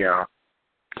 Yeah.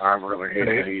 I really hate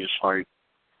it. He's like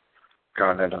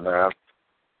gotten into that.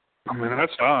 I mean,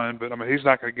 that's fine, but I mean, he's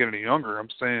not going to get any younger. I'm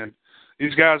saying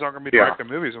these guys aren't going to be directing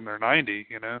movies when they're 90,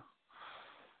 you know?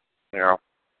 Yeah.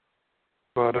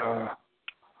 But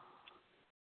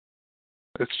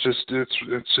it's just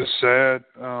sad.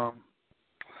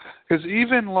 Because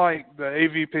even like the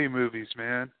AVP movies,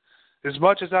 man, as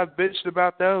much as I've bitched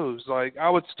about those, like I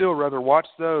would still rather watch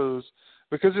those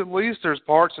because at least there's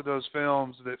parts of those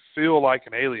films that feel like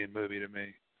an alien movie to me.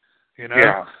 You know?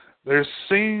 Yeah. There's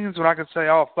scenes when I can say,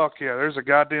 oh, fuck yeah, there's a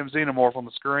goddamn xenomorph on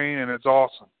the screen and it's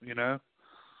awesome, you know?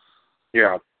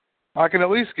 Yeah. I can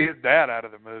at least get that out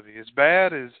of the movie. As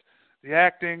bad as the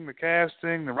acting, the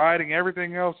casting, the writing,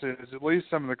 everything else is, at least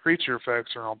some of the creature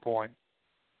effects are on point.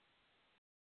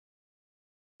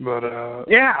 But,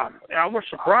 yeah, I was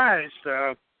surprised,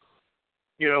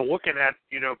 looking at,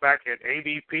 back at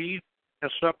AVP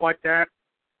and stuff like that,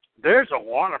 there's a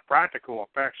lot of practical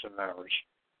effects in those.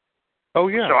 Oh,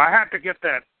 yeah. So I have to get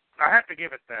that. I have to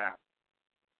give it that.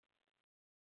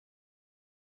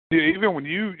 Yeah, even when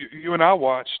you and I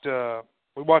watched,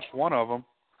 we watched one of them.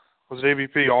 Was it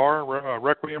AVPR,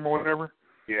 Requiem or whatever?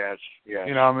 Yes, yes.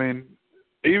 You know, I mean,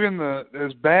 even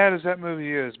as bad as that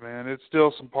movie is, man, it's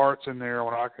still some parts in there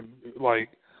when I can, like,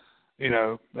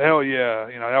 hell yeah,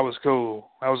 that was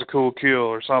cool. That was a cool kill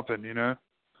or something, you know?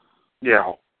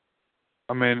 Yeah.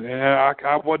 I mean, and I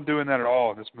wasn't doing that at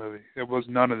all in this movie. It was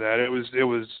none of that. It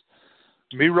was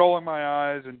me rolling my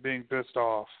eyes and being pissed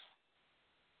off.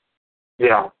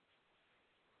 Yeah.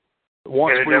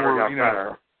 Once we were,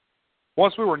 better.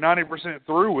 Once we were 90%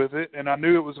 through with it, and I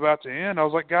knew it was about to end, I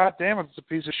was like, God damn it, it's a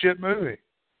piece of shit movie.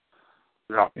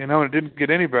 Yeah. And it didn't get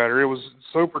any better. It was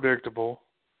so predictable.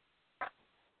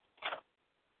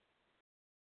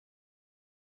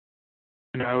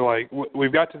 Like,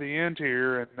 we've got to the end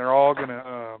here, and they're all going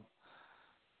to,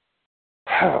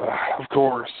 of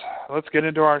course, let's get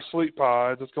into our sleep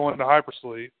pods. Let's go into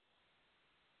hypersleep.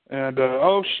 And,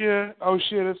 oh shit,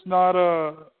 it's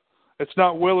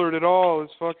not Willard at all.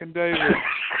 It's fucking David.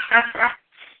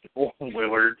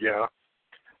 Willard, yeah.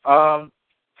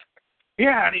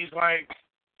 Yeah, and he's like,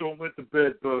 don't let the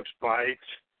bed bugs bite.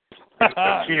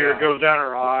 A tear goes down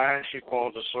her eye, and she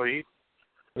falls asleep.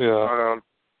 Yeah.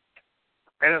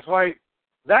 And it's like,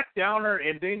 that downer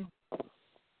ending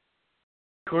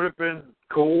could have been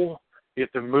cool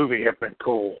if the movie had been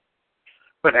cool.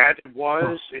 But as it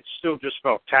was, it still just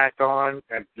felt tacked on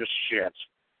and just shit.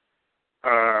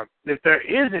 If there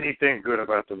is anything good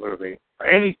about the movie,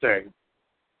 anything,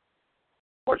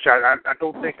 which I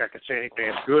don't think I could say anything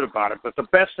is good about it, but the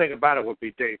best thing about it would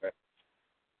be David.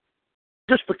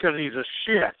 Just because he's a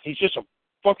shit. He's just a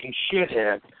fucking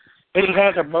shithead. And he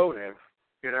has a motive.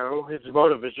 His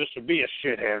motive is just to be a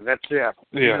shithead. That's it.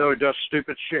 Yeah. Even though he does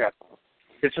stupid shit.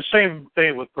 It's the same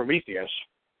thing with Prometheus.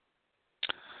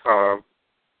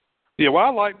 Yeah, well, I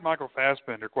like Michael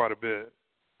Fassbender quite a bit.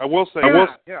 I will say,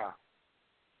 yeah.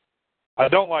 I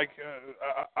don't like,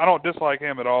 I don't dislike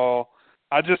him at all.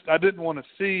 I didn't want to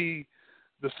see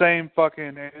the same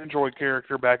fucking android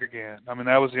character back again. I mean,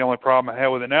 that was the only problem I had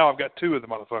with it. Now I've got 2 of the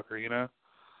motherfucker,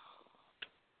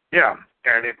 Yeah,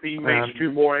 and if he makes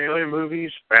 2 more alien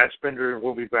movies, Fassbender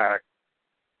will be back.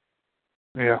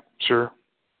 Yeah, sure.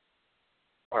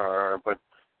 But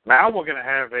now we're going to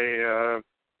have a,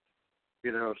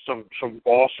 some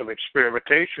awesome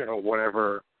experimentation or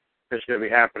whatever is going to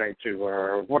be happening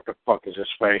to, what the fuck is this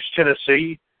place?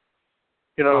 Tennessee?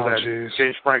 Geez.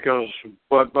 James Franco's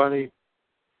Bud Bunny?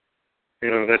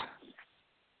 That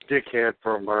dickhead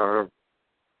from,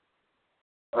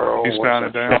 Eastbound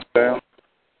and Down.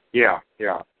 Yeah.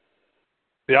 Yeah,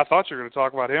 I thought you were going to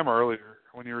talk about him earlier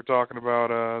when you were talking about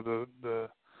the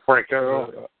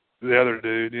Franco. The other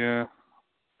dude, yeah.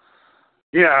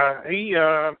 Yeah, he,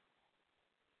 I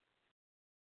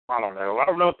don't know. I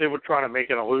don't know if they were trying to make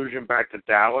an allusion back to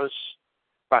Dallas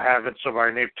by having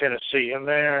somebody named Tennessee in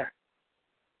there.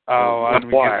 Oh, I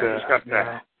didn't get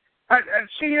that. Yeah.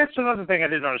 See, that's another thing I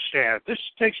didn't understand. This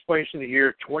takes place in the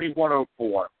year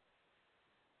 2104.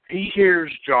 He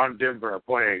hears John Denver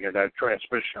playing in that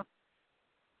transmission.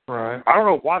 Right. I don't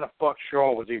know why the fuck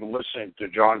Shaw was even listening to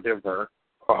John Denver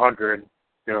 100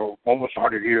 almost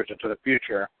 100 years into the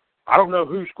future. I don't know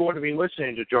who's going to be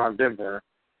listening to John Denver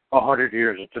 100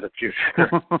 years into the future.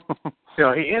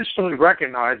 He instantly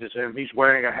recognizes him. He's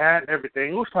wearing a hat and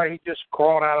everything. It looks like he just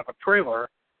crawled out of a trailer,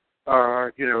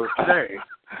 today.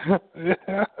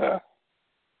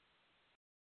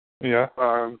 Yeah.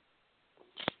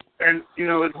 And,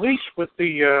 at least with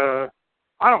the,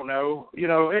 I don't know,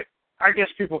 I guess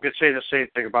people could say the same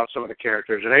thing about some of the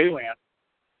characters in Alien,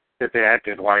 if they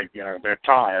acted like, their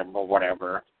time or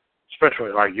whatever.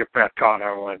 Especially like Yvette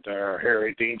Cano and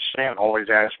Harry Dean Stanton always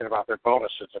asking about their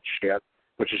bonuses and shit,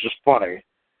 which is just funny.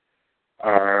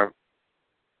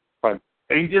 But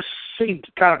he just seemed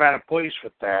kind of out of place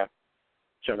with that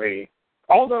to me.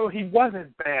 Although he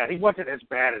wasn't bad. He wasn't as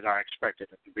bad as I expected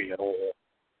him to be at all.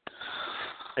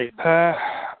 I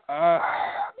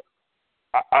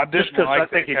didn't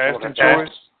like the casting choice.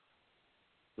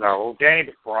 No,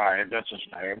 Danny McBride, that's his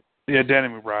name. Yeah, Danny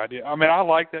McBride. Yeah, I mean, I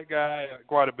like that guy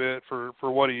quite a bit for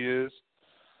what he is.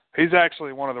 He's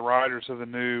actually one of the writers of the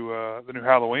new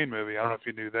Halloween movie. I don't know if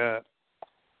you knew that.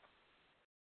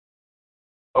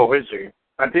 Oh, is he?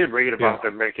 I did read about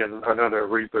them making another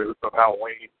reboot of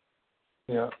Halloween.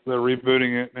 Yeah, they're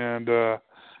rebooting it, and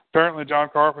apparently John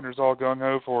Carpenter's all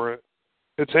gung-ho for it.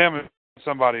 It's him and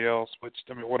somebody else, which,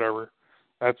 I mean, whatever.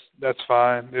 That's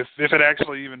fine. If it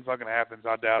actually even fucking happens,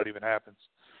 I doubt it even happens.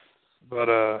 But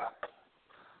I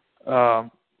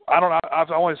don't know. I've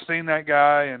always seen that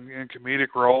guy in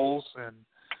comedic roles, and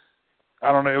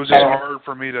I don't know. It was just hard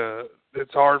for me to.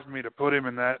 It's hard for me to put him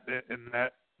in that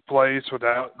place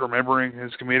without remembering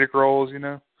his comedic roles.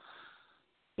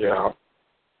 Yeah.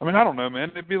 I mean, I don't know, man.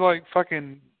 It'd be like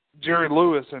fucking Jerry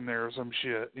Lewis in there or some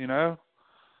shit. It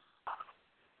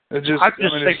just.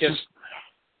 It's just,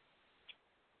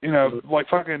 like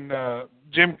fucking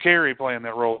Jim Carrey playing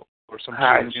that role. Or some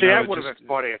shit, see, that would have been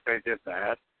funny if they did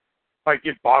that. Like,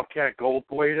 get Bobcat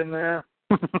Goldthwait in there.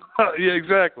 Yeah,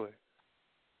 exactly.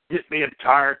 Get the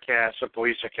entire cast of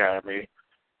Police Academy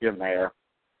in there.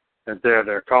 And they're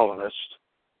their colonists.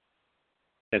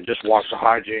 And just watch the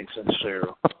hijinks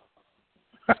ensue.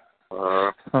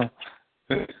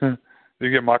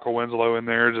 You get Michael Winslow in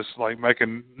there just, like,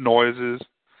 making noises.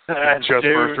 And chest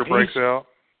burster breaks out.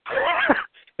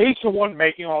 He's the one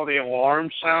making all the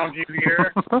alarm sounds you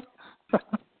hear.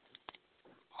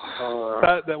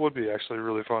 That would be actually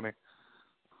really funny.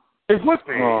 It would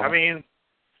be. I mean,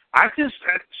 I just,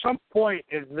 at some point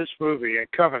in this movie, in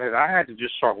Covenant, I had to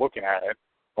just start looking at it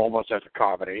almost as a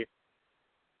comedy.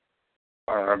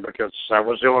 Because that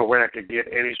was the only way I could get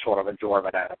any sort of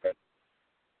enjoyment out of it.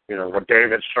 When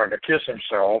David's starting to kiss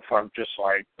himself, I'm just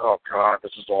like, oh, God,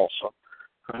 this is awesome.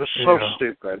 It was so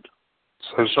stupid.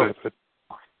 So stupid.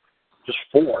 Just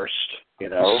forced,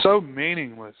 So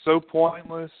meaningless, so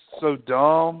pointless, so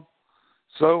dumb,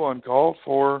 so uncalled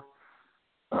for.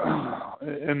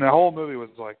 And the whole movie was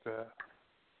like that.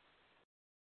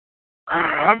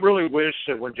 I really wish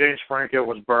that when James Franco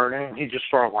was burning, he just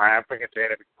started laughing at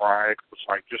Danny McBride. It was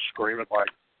like just screaming like,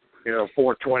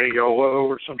 420 YOLO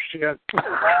or some shit.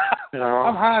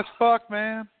 I'm high as fuck,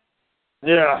 man.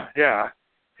 Yeah.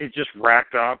 He just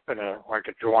wrapped up in a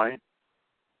joint.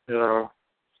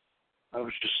 I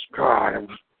was just, God,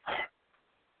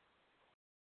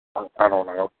 I don't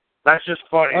know. That's just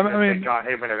funny. I mean, they got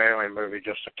him in an alien movie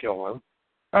just to kill him.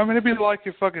 I mean, it'd be like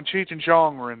if fucking Cheech and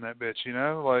Chong were in that bitch,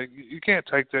 Like, you can't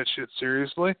take that shit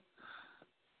seriously.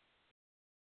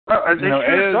 They should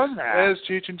have done that. As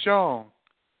Cheech and Chong.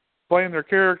 Playing their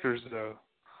characters, though.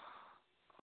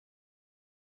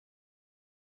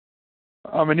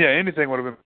 I mean, yeah, anything would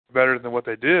have been better than what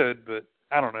they did, but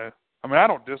I don't know. I mean, I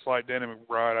don't dislike Danny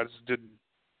McBride.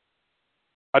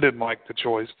 I didn't like the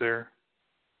choice there.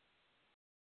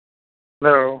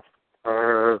 No.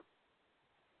 But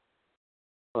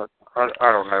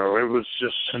I don't know. It was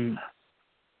just... And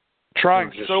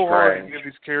trying so hard to give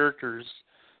these characters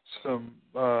some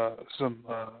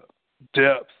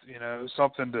depth,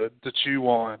 something to chew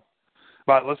on.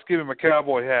 But let's give him a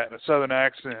cowboy hat and a southern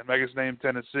accent, make his name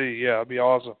Tennessee. Yeah, it'd be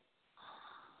awesome.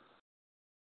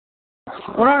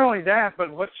 Well, not only that, but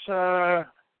what's, it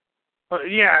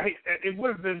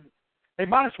would have been, they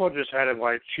might as well just had him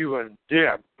like chewing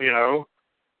dip, the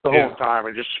whole time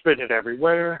and just spit it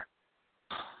everywhere.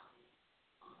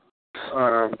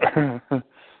 And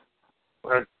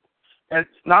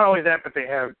not only that, but they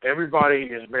have, everybody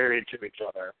is married to each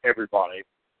other, everybody.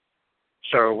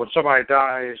 So when somebody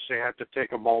dies, they have to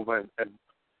take a moment and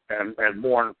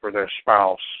mourn for their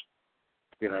spouse,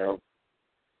 They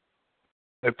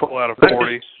pull out a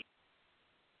 40.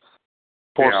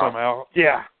 Pour some out.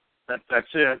 Yeah, that's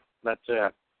it.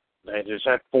 They just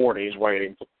had 40s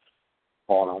waiting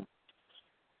on them.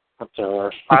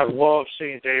 But I love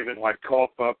seeing David like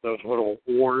cough up those little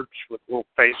wards with little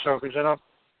face huggers in them.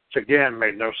 Which again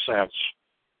made no sense.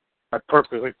 Like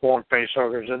perfectly formed face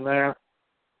huggers in there.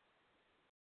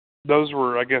 Those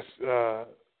were, I guess,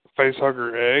 face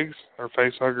hugger eggs or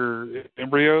face hugger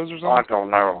embryos or something? I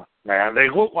don't know, man. They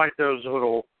look like those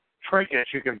little trinkets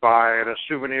you can buy at a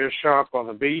souvenir shop on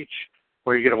the beach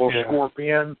where you get a little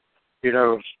scorpion, you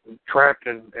know, trapped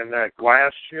in that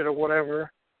glass shit or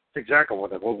whatever. That's exactly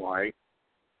what it looked like.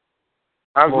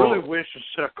 I really wish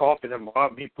instead of coughing him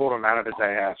up, he pulled him out of his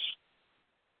ass.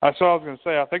 That's what I was going to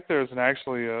say. I think there's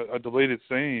actually a deleted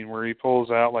scene where he pulls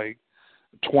out like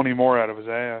 20 more out of his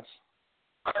ass.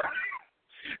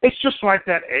 It's just like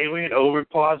that alien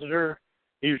ovipositor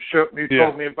you told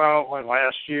me about like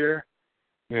last year.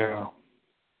 Yeah.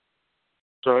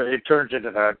 So it turns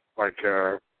into that like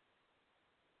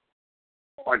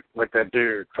that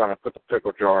dude trying to put the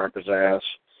pickle jar up his ass.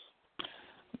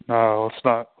 No,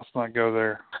 let's not go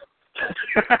there.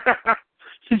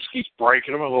 He keeps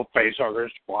breaking them, and little face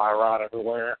huggers fly around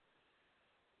everywhere.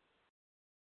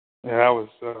 Yeah, that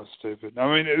was stupid. I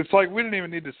mean, it's like we didn't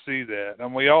even need to see that. I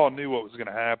mean, we all knew what was going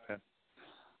to happen.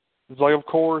 It's like, of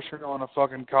course, you're on a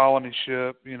fucking colony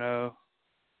ship, you know.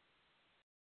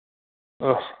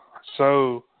 Ugh,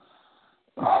 so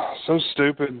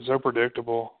stupid and so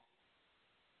predictable.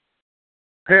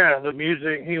 Yeah, the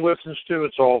music he listens to,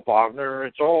 it's all Wagner.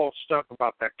 It's all stuff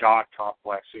about that God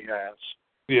complex he has.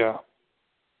 Yeah.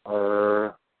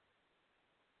 I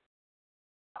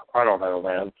don't know,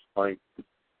 man. Like,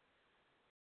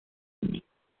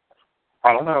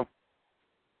 I don't know.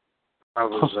 I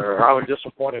was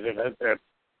disappointed in it that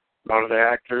none of the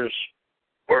actors,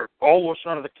 or almost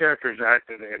none of the characters,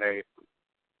 acted in a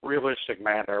realistic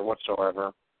manner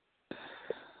whatsoever.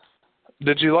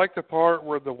 Did you like the part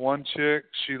where the one chick,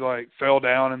 she like fell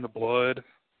down in the blood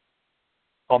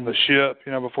on the ship,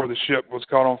 you know, before the ship was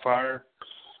caught on fire?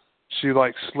 She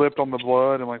like slipped on the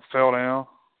blood and like fell down.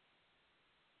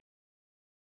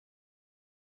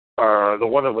 The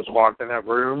one that was locked in that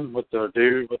room with the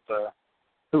dude with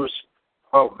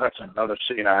that's another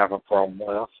scene I have a problem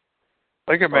with.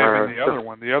 I think it may have been the other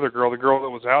one, the other girl, the girl that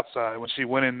was outside when she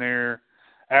went in there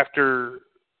after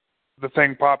the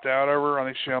thing popped out over her. I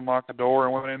think she unlocked the door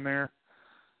and went in there,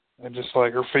 and just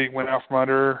like her feet went out from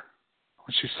under her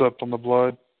when she slipped on the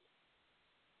blood.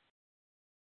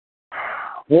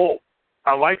 Well,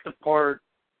 I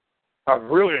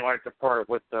really like the part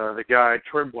with the guy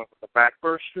trembling with the back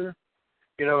burster.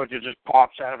 You know, it just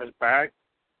pops out of his back.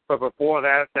 But before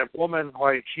that, that woman,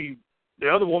 the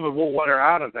other woman won't let her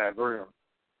out of that room.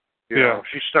 You know,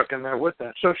 she's stuck in there with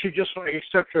that. So she just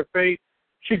accepts her fate.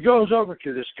 She goes over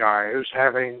to this guy who's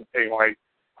having a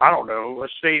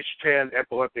stage 10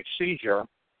 epileptic seizure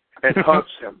and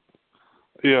hugs him.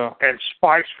 Yeah. And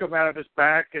spikes come out of his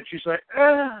back, and she's like,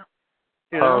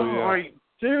 like,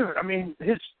 dude, I mean,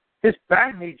 his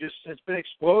back knee just has been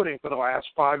exploding for the last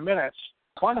 5 minutes.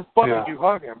 Why the fuck did you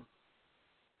hug him?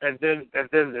 And then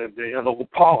the little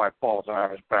polyp falls out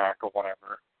of his back or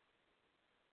whatever.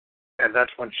 And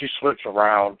that's when she slips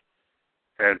around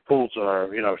and pulls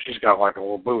she's got like a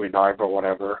little Bowie knife or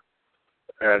whatever.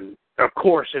 And of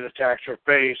course it attacks her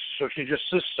face, so she just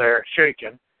sits there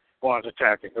shaking while it's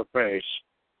attacking her face,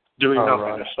 doing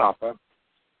nothing to stop him.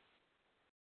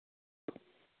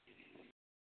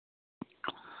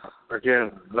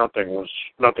 Again, nothing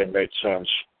made sense.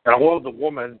 And I love the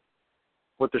woman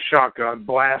with the shotgun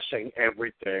blasting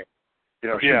everything. You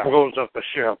know, she blows up the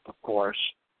ship, of course.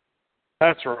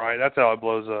 That's right. That's how it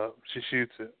blows up. She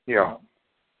shoots it. Yeah.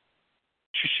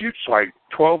 She shoots like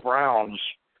 12 rounds,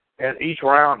 and each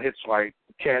round hits like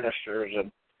canisters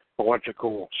and a bunch of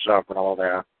cool stuff and all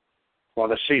that. While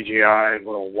the CGI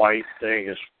little white thing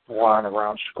is flying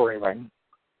around screaming.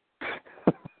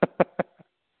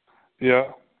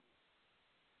 Yeah.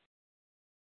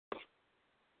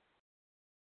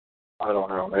 I don't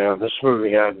know, man. This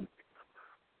movie had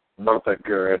nothing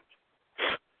good.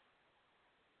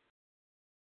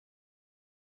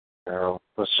 You know,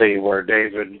 let's see where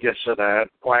David gets to that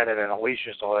planet and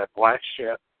unleashes all that black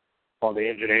shit on the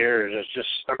engineers. It's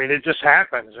just, it just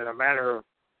happens in a matter of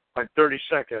like 30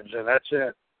 seconds, and that's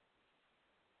it.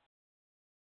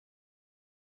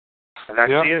 And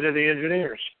that's the end of the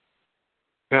engineers.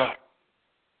 Yeah.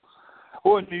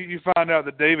 Well, you find out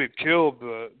that David killed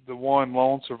the one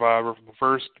lone survivor from the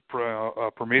first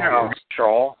Prometheus.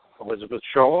 Elizabeth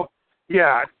Shaw. Yeah,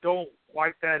 I don't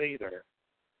like that either.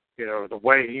 You know, the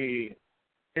way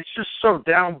it's just so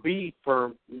downbeat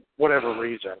for whatever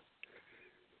reason.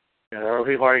 You know,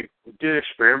 he did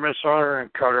experiments on her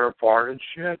and cut her apart and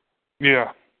shit.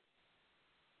 Yeah.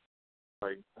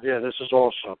 This is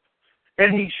awesome.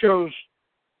 And he shows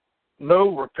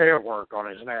no repair work on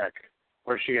his neck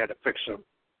where she had to fix him.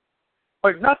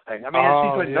 Like nothing. I mean, it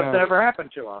seems like nothing ever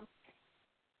happened to him.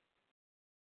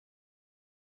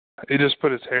 He just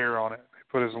put his hair on it. He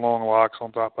put his long locks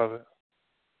on top of it.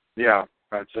 Yeah,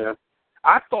 that's it.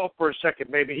 I thought for a second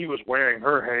maybe he was wearing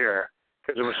her hair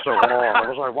because it was so long. I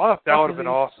was like, what the fuck? That would have been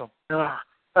awesome.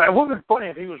 It would have been funny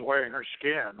if he was wearing her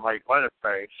skin, like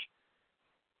Leatherface.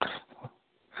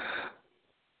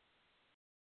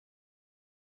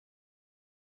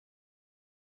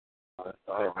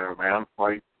 I don't know, man.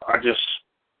 Like,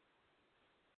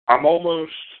 I'm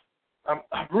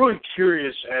really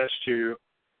curious as to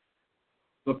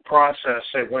the process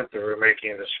they went through in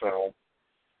making this film.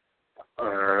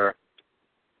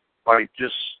 Like,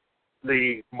 just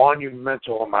the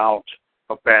monumental amount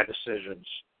of bad decisions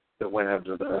that went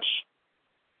into this.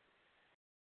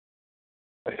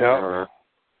 Yeah.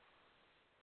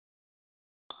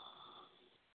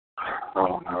 I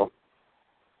don't know.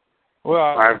 Well,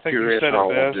 I think you curious said how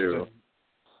it we'll best.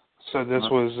 So this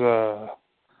was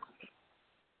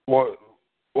what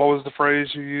was the phrase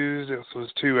you used? It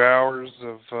was 2 hours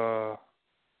of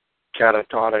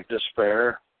catatonic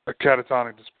despair. A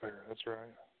catatonic despair. That's right.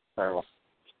 Oh,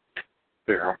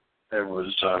 yeah. It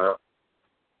was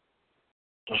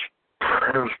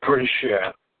pretty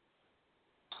shit.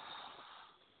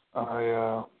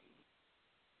 I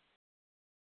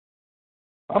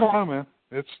don't know, man.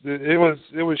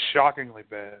 It was shockingly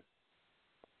bad.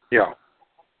 Yeah.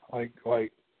 Like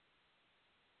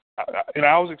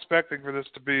I was expecting for this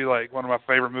to be like one of my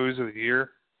favorite movies of the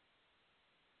year.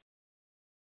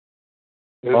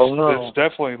 It's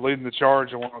definitely leading the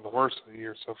charge in one of the worst of the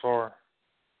year so far.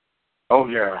 Oh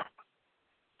yeah.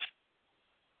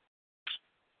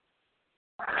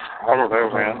 I don't know,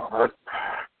 man.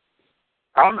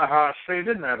 I don't know how I stayed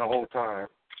in there the whole time.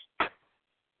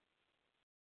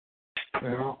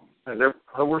 Yeah. And there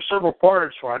were several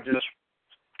parts where I just,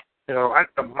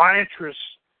 my interest,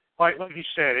 like you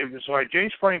said, it was like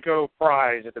James Franco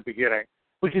prize at the beginning,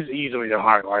 which is easily the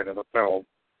highlight of the film.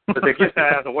 But they get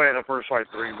that out of the way in the first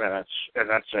 3 minutes, and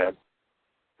that's it.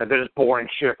 And then it's boring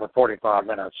shit for 45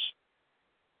 minutes.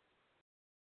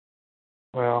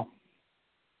 Well,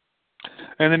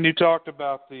 and then you talked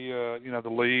about the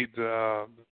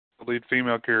lead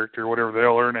female character, whatever the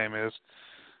hell her name is,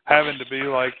 having to be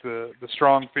like the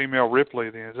strong female Ripley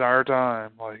the entire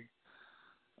time. Like,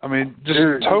 I mean, just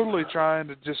totally trying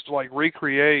to just like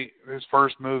recreate his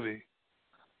first movie.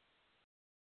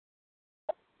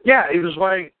 Yeah, it was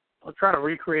like trying to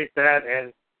recreate that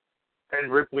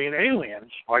and Ripley and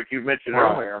Aliens, like you mentioned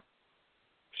earlier.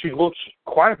 She looks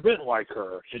quite a bit like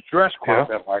her. She's dressed quite a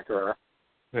bit like her.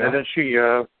 Yeah. And then she,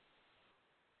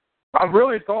 I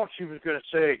really thought she was going to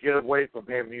say, "Get away from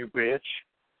him, you bitch."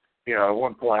 At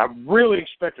one point. I really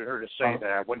expected her to say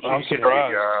that when she's getting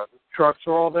the trucks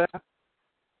or all that.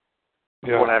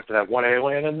 Yeah. Going after that one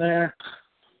alien in there.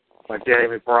 Like Danny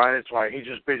McBride, it's like he's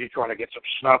just busy trying to get some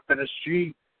snuff in his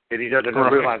Jeep, and he doesn't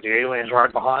realize the alien's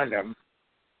right behind him.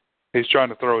 He's trying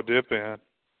to throw a dip in.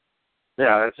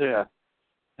 Yeah, that's it.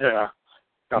 Yeah.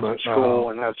 Got some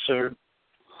school and that suit.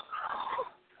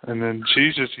 And then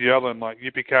she's just yelling like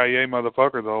 "Yippee-ki-yay,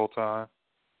 motherfucker" the whole time.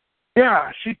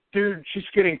 Yeah, she's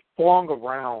getting flung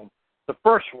around. The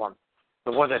first one,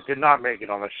 the one that did not make it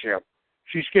on the ship,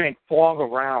 she's getting flung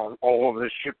around all over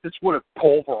the ship. This would have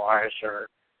pulverized her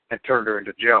and turned her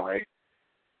into jelly.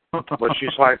 But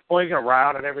she's like flinging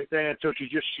around and everything until she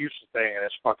just shoots the thing in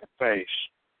his fucking face.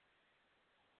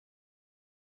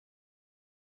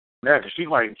 Yeah, because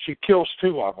she kills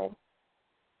 2 of them.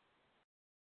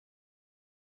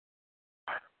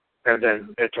 And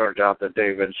then it turns out that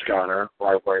David's got her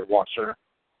right where he wants her.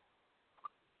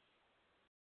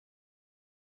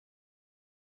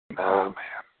 Oh man.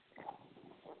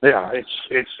 Yeah, it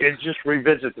just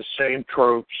revisits the same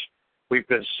tropes we've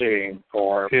been seeing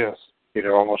for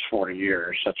almost 40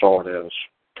 years. That's all it is.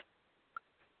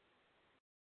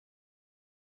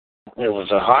 It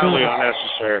was a highly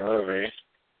unnecessary movie.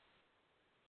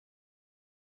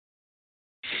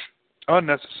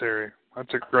 Unnecessary.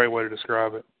 That's a great way to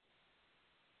describe it.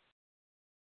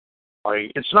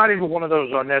 Like, it's not even one of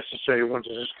those unnecessary ones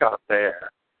that's just kind of there.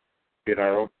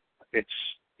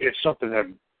 It's something that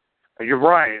you're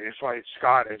right. It's like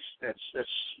Scott. It's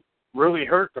really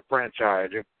hurt the franchise.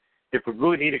 If we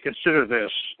really need to consider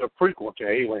this a prequel to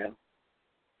Alien,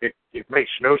 it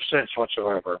makes no sense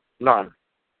whatsoever. None.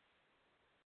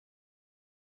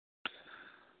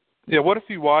 Yeah. What if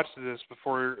you watched this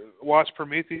watch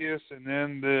Prometheus and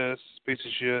then this piece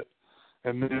of shit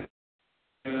and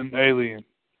then Alien?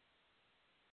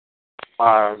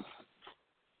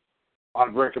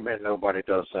 I'd recommend nobody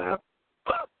does that.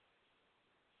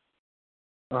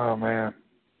 Oh, man.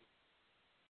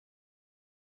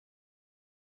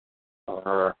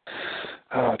 Oh,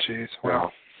 jeez.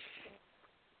 Well,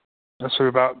 that's what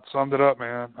about summed it up,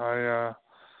 man. I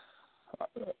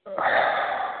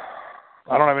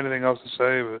don't have anything else to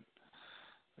say, but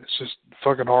it's just a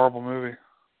fucking horrible movie.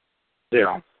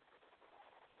 Yeah.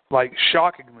 Like,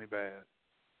 shockingly bad.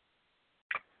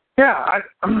 Yeah,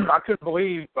 I couldn't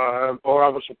believe, or I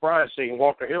was surprised seeing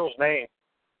Walter Hill's name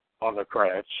on the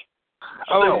credits.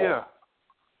 Oh, yeah.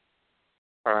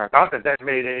 Not that that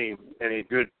made any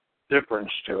good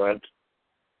difference to it.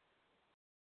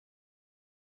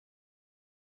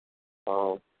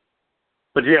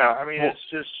 But yeah, I mean,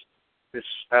 it's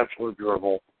absolutely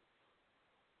durable.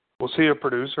 Was he a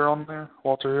producer on there,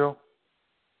 Walter Hill?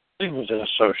 He was an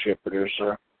associate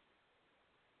producer.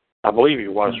 I believe he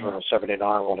was for the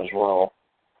 79 one as well.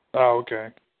 Oh, okay.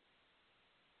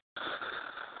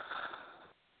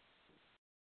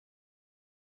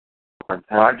 And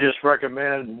I just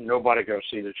recommend nobody go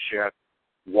see this shit.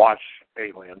 Watch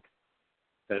Alien.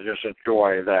 And just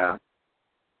enjoy that.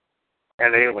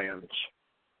 And Aliens.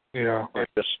 Yeah. And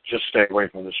just stay away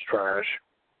from this trash.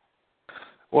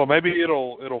 Well, maybe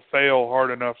it'll fail hard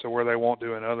enough to where they won't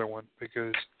do another one,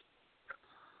 because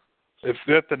if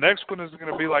the next one is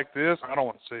going to be like this, I don't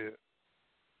want to see it.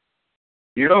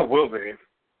 You know it will be.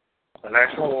 The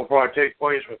next one will probably take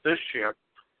place with this ship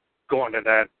going to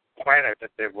that planet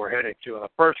that they were heading to in the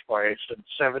first place in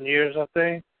 7 years, I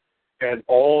think. And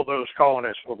all those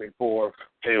colonists will be for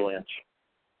aliens.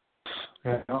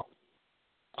 Yeah.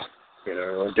 You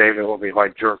know, and David will be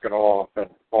like jerking off and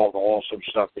all the awesome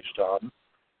stuff he's done.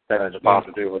 That has about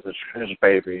to do with his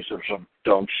babies or some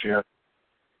dumb shit.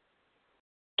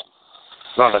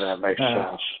 None of that makes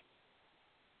sense.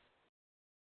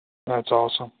 That's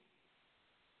awesome.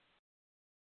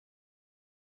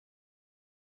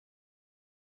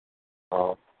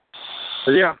 But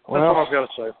yeah, that's what I've got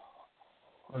to say.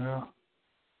 Yeah.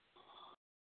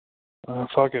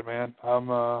 Fuck it, man.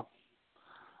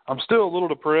 I'm still a little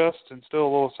depressed and still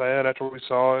a little sad after we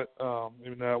saw it,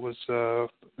 even though it was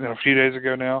a few days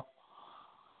ago now.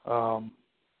 I'm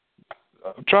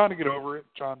trying to get over it,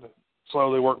 trying to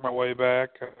slowly work my way back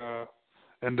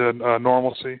into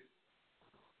normalcy.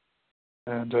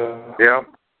 And yeah,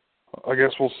 I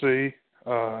guess we'll see.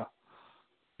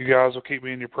 You guys will keep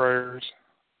me in your prayers.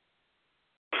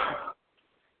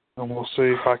 And we'll see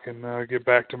if I can get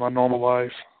back to my normal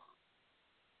life.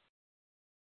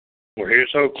 Well,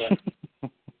 here's hoping.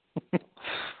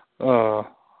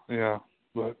 Yeah.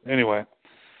 But anyway.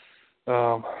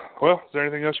 Well, is there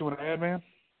anything else you want to add, man?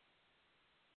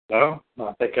 No,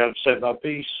 I think I've said my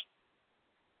piece.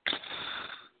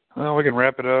 Well, we can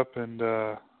wrap it up, and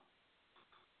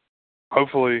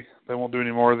hopefully they won't do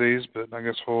any more of these, but I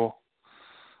guess we'll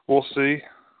see.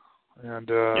 And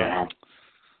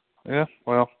yeah,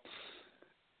 well,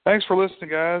 thanks for listening,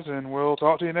 guys, and we'll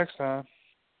talk to you next time.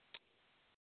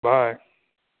 Bye.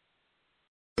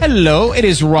 Hello, it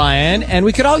is Ryan, and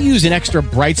we could all use an extra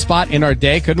bright spot in our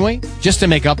day, couldn't we? Just to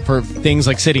make up for things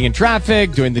like sitting in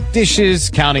traffic, doing the dishes,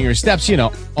 counting your steps,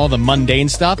 all the mundane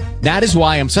stuff. That is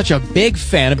why I'm such a big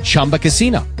fan of Chumba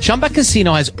Casino. Chumba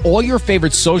Casino has all your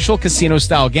favorite social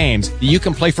casino-style games that you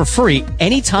can play for free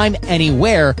anytime,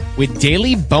 anywhere with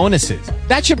daily bonuses.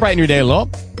 That should brighten your day a little.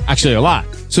 Actually, a lot.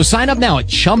 So sign up now at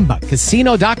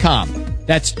ChumbaCasino.com.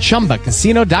 That's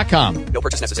ChumbaCasino.com. No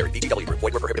purchase necessary. VGW Group.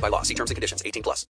 Void where prohibited by law. See terms and conditions. 18+.